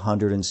 maybe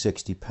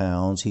 160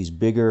 pounds. He's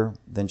bigger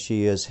than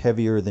she is,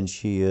 heavier than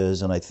she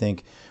is, and I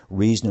think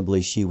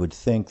reasonably she would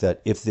think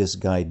that if this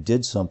guy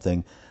did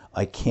something,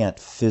 I can't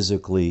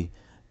physically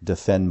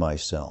defend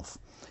myself.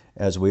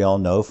 As we all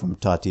know from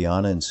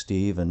Tatiana and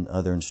Steve and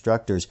other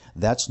instructors,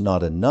 that's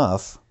not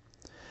enough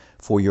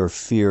for your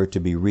fear to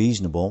be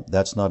reasonable.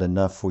 That's not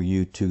enough for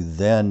you to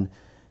then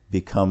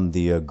become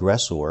the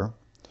aggressor.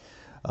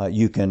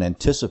 You can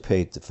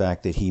anticipate the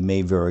fact that he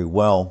may very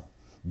well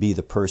be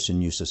the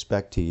person you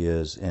suspect he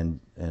is and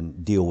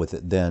deal with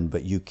it then,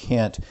 but you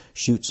can't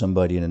shoot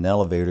somebody in an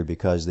elevator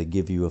because they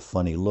give you a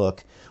funny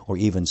look or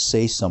even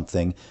say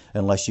something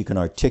unless you can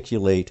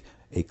articulate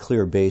a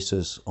clear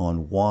basis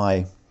on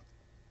why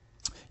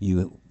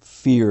you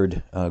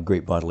feared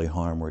great bodily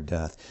harm or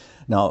death.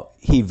 Now,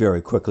 he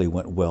very quickly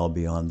went well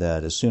beyond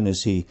that. As soon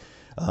as he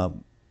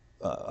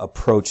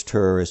approached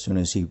her, as soon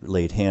as he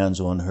laid hands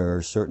on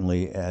her,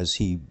 certainly as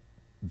he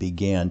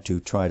began to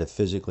try to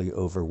physically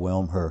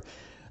overwhelm her,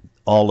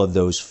 all of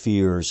those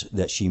fears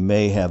that she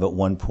may have at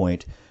one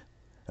point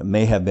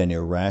may have been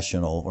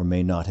irrational or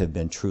may not have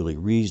been truly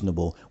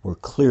reasonable were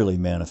clearly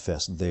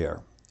manifest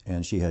there.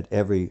 And she had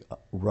every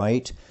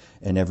right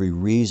and every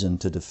reason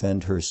to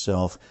defend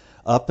herself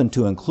up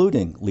into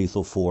including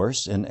lethal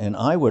force. And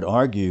I would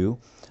argue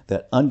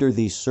that under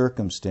these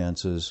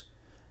circumstances,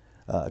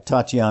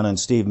 Tatiana and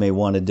Steve may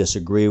want to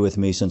disagree with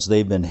me since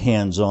they've been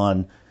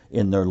hands-on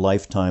in their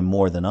lifetime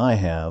more than I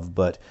have,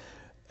 but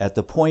at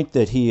the point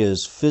that he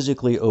is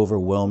physically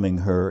overwhelming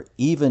her,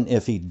 even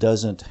if he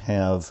doesn't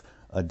have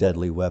a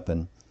deadly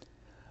weapon,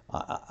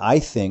 I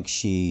think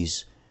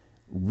she's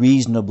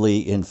reasonably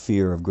in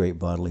fear of great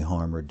bodily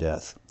harm or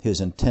death.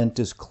 His intent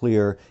is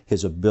clear.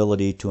 His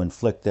ability to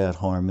inflict that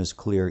harm is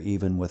clear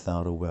even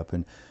without a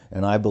weapon.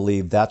 And I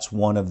believe that's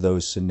one of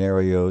those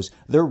scenarios.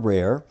 They're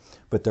rare,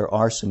 but there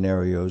are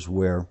scenarios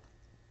where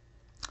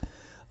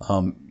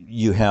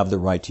you have the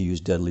right to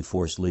use deadly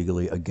force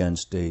legally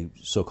against a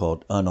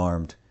so-called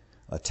unarmed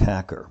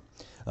attacker.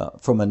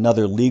 From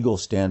another legal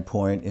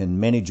standpoint, in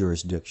many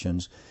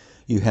jurisdictions,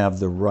 you have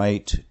the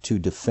right to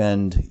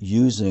defend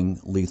using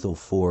lethal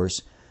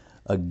force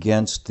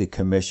against the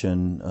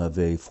commission of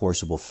a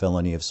forcible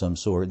felony of some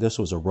sort. This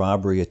was a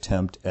robbery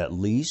attempt at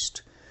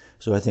least,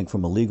 so I think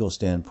from a legal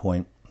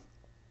standpoint,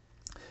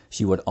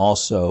 she would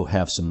also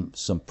have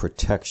some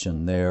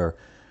protection there,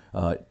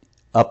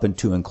 up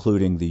into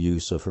including the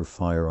use of her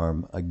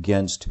firearm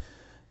against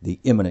the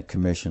imminent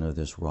commission of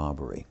this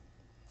robbery.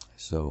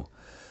 So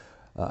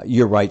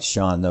you're right,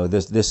 Sean, though.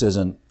 This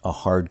isn't a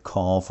hard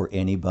call for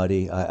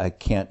anybody. I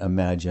can't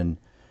imagine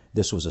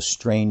this was a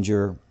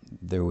stranger.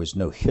 There was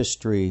no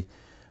history.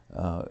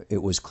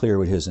 It was clear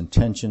what his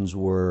intentions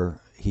were.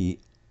 He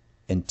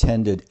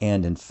intended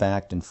and, in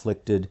fact,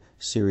 inflicted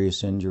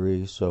serious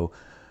injury. So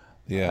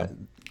yeah,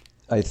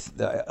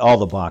 all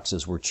the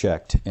boxes were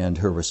checked, and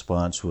her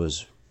response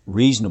was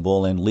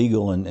reasonable and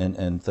legal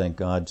and thank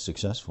God,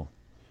 successful.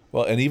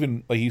 Well, and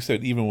even, like you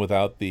said, even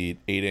without the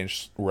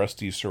 8-inch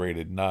rusty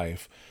serrated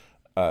knife,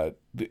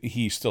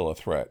 he's still a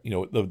threat. You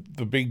know,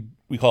 the big,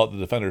 we call it the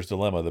defender's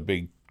dilemma, the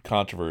big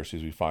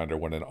controversies we find are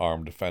when an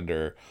armed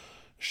defender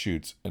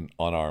shoots an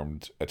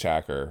unarmed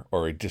attacker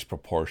or a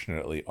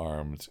disproportionately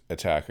armed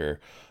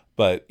attacker.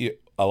 But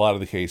a lot of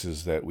the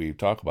cases that we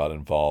talk about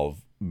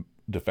involve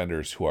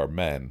defenders who are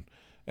men.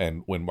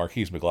 And when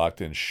Marquise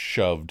McLaughlin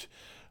shoved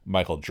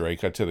Michael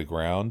Draka to the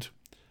ground,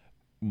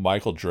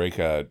 Michael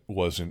Draka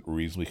wasn't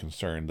reasonably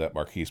concerned that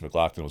Marquise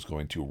McLaughlin was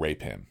going to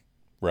rape him,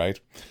 right?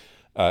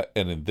 And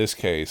in this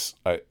case,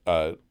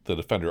 the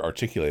defender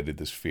articulated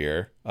this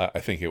fear. I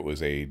think it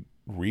was a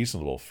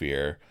reasonable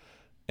fear.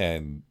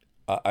 And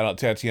I don't,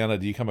 Tatiana,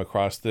 do you come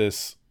across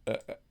this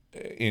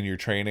in your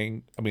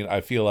training? I mean,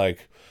 I feel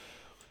like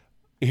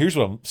here's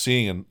what I'm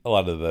seeing in a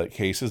lot of the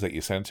cases that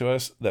you sent to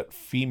us, that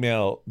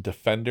female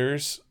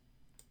defenders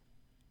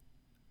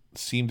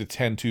seem to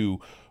tend to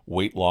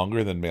wait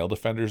longer than male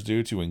defenders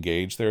do to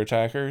engage their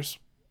attackers.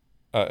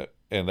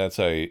 And that's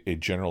a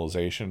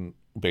generalization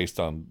based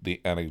on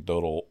the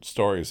anecdotal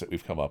stories that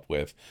we've come up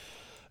with.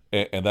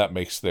 And that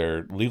makes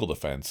their legal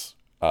defense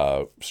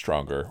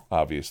stronger,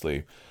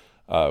 obviously,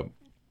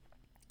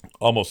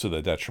 almost to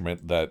the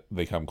detriment that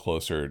they come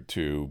closer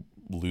to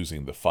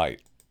losing the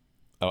fight.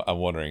 I'm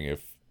wondering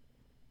if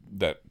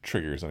that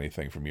triggers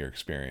anything from your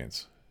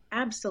experience.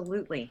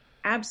 Absolutely.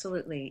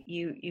 Absolutely.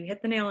 You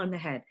hit the nail on the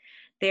head.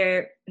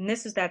 And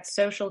this is that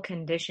social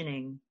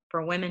conditioning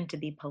for women to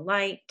be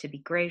polite, to be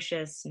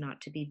gracious, not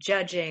to be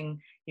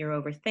judging. You're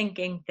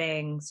overthinking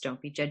things.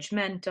 Don't be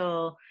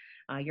judgmental.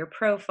 You're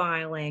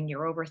profiling.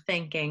 You're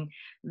overthinking.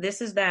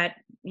 This is that,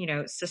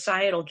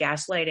 societal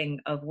gaslighting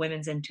of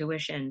women's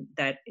intuition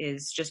that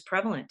is just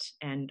prevalent.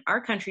 And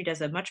our country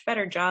does a much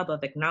better job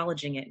of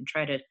acknowledging it and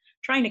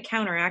trying to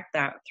counteract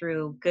that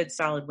through good,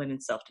 solid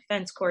women's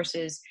self-defense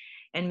courses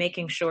and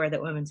making sure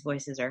that women's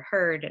voices are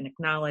heard and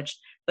acknowledged.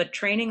 But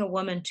training a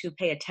woman to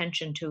pay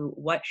attention to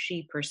what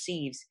she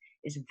perceives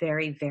is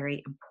very,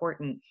 very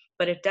important.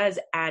 But it does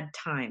add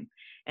time.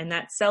 And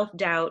that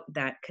self-doubt,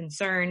 that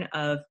concern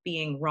of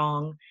being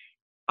wrong,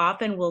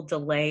 often will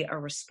delay a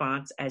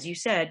response, as you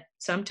said,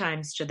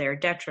 sometimes to their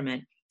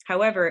detriment.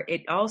 However,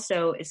 it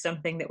also is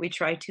something that we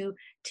try to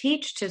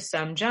teach to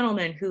some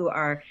gentlemen who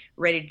are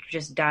ready to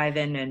just dive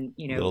in and,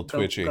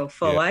 go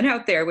full on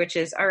out there, which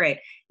is, all right,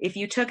 if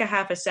you took a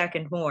half a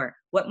second more,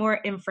 what more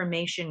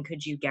information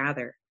could you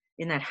gather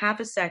in that half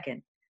a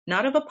second?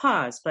 Not of a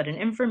pause, but an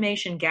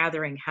information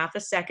gathering half a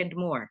second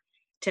more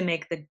to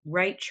make the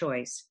right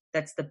choice.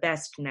 That's the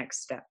best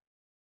next step.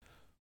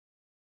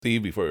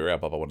 Steve, before we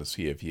wrap up, I want to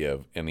see if you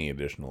have any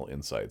additional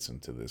insights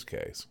into this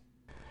case.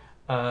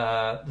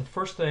 The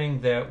first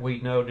thing that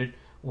we noted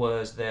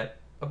was that,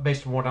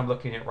 based on what I'm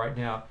looking at right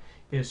now,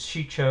 is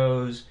she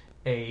chose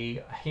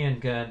a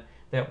handgun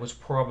that was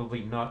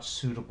probably not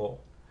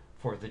suitable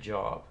for the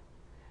job.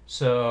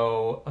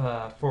 So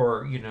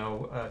for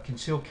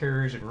concealed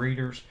carriers and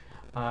readers,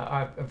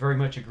 I very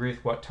much agree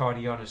with what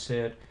Tatiana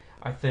said.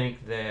 I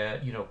think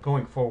that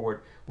going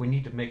forward, we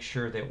need to make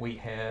sure that we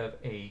have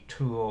a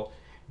tool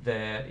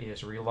that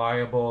is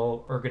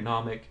reliable,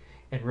 ergonomic,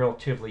 and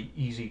relatively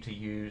easy to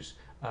use,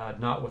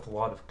 not with a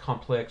lot of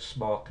complex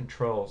small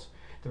controls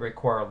that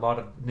require a lot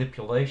of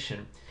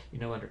manipulation,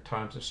 under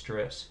times of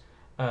stress.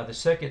 The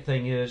second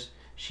thing is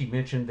she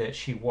mentioned that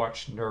she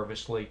watched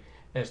nervously.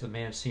 as the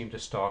man seemed to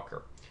stalk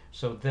her.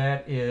 So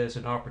that is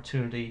an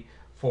opportunity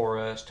for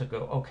us to go,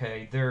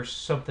 okay, there's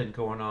something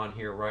going on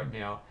here right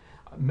now.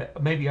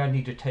 Maybe I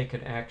need to take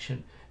an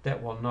action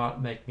that will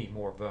not make me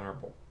more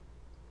vulnerable.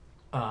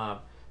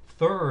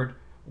 Third,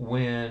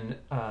 when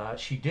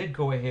she did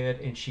go ahead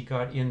and she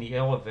got in the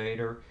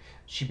elevator,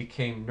 she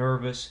became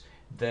nervous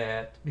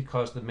that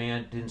because the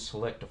man didn't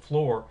select a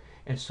floor,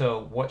 and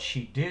so what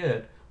she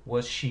did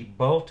was she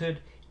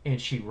bolted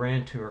and she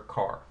ran to her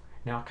car.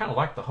 Now, I kind of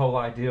like the whole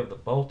idea of the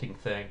bolting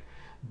thing,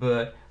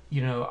 but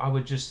I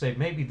would just say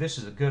maybe this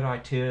is a good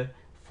idea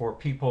for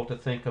people to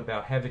think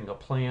about having a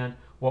plan.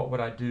 What would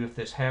I do if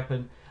this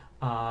happened?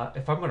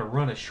 If I'm going to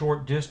run a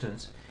short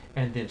distance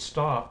and then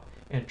stop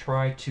and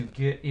try to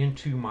get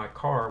into my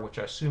car, which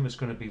I assume is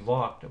going to be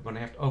locked, I'm going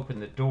to have to open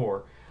the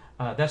door.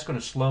 That's going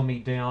to slow me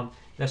down.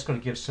 That's going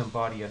to give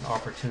somebody an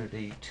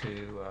opportunity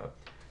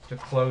to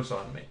close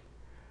on me.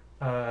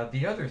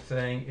 The other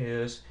thing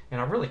is, and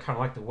I really kind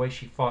of like the way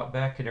she fought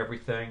back and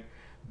everything,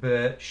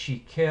 but she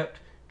kept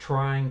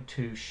trying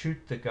to shoot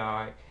the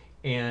guy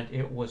and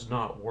it was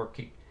not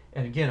working.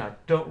 And again, I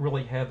don't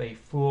really have a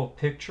full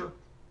picture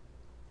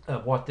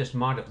of what this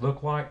might have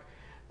looked like,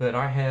 but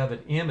I have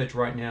an image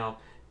right now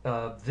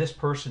of this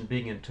person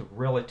being into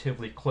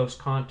relatively close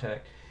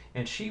contact,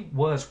 and she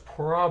was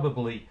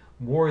probably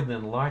more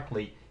than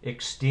likely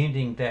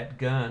extending that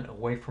gun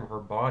away from her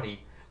body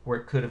where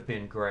it could have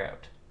been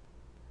grabbed.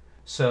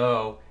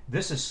 So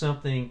this is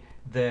something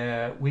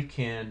that we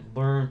can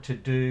learn to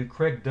do.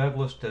 Craig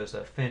Douglas has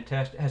a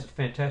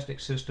fantastic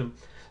system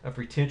of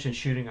retention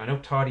shooting. I know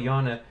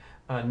Tatiana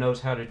knows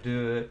how to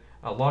do it.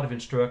 A lot of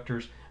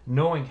instructors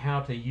knowing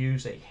how to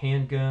use a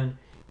handgun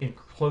in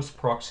close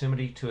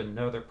proximity to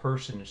another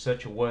person in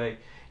such a way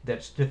that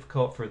it's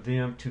difficult for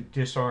them to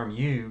disarm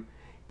you,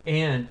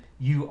 and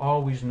you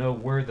always know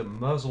where the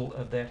muzzle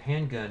of that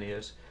handgun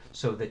is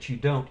so that you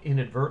don't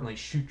inadvertently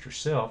shoot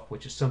yourself,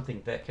 which is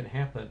something that can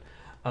happen.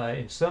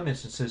 In some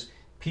instances,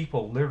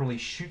 people literally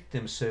shoot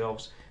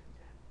themselves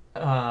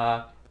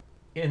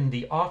in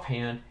the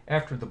offhand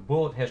after the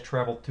bullet has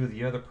traveled through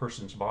the other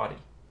person's body,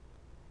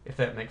 if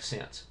that makes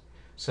sense.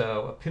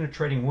 So a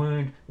penetrating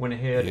wound went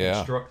ahead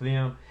and struck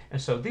them.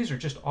 And so these are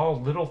just all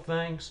little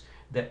things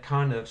that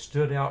kind of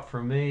stood out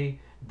for me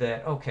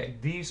that, okay,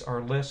 these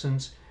are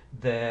lessons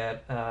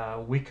that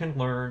we can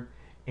learn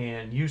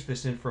and use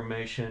this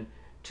information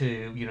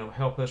to,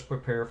 help us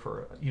prepare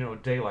for, a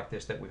day like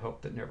this that we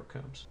hope that never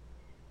comes.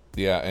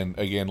 Yeah, and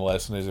again, the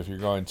lesson is if you're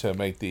going to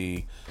make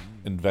the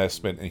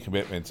investment and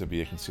commitment to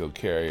be a concealed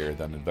carrier,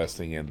 then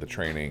investing in the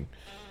training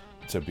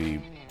to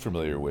be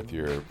familiar with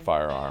your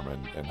firearm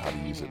and how to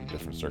use it in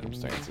different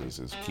circumstances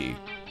is key.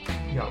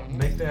 Yeah,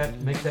 make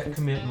that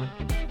commitment,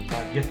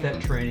 get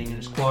that training, and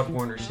as Claude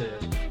Warner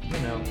says,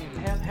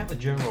 have a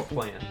general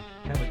plan.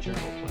 Have a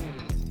general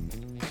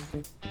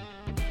plan.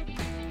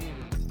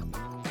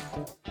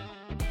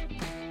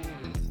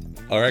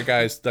 All right,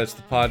 guys, that's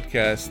the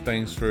podcast.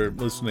 Thanks for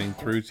listening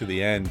through to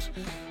the end.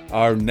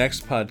 Our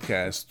next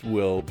podcast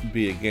will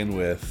be again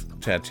with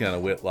Tatiana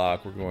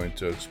Whitlock. We're going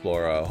to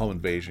explore a home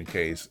invasion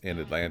case in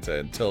Atlanta.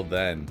 Until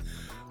then,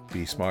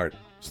 be smart,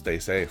 stay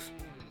safe,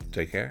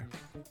 take care.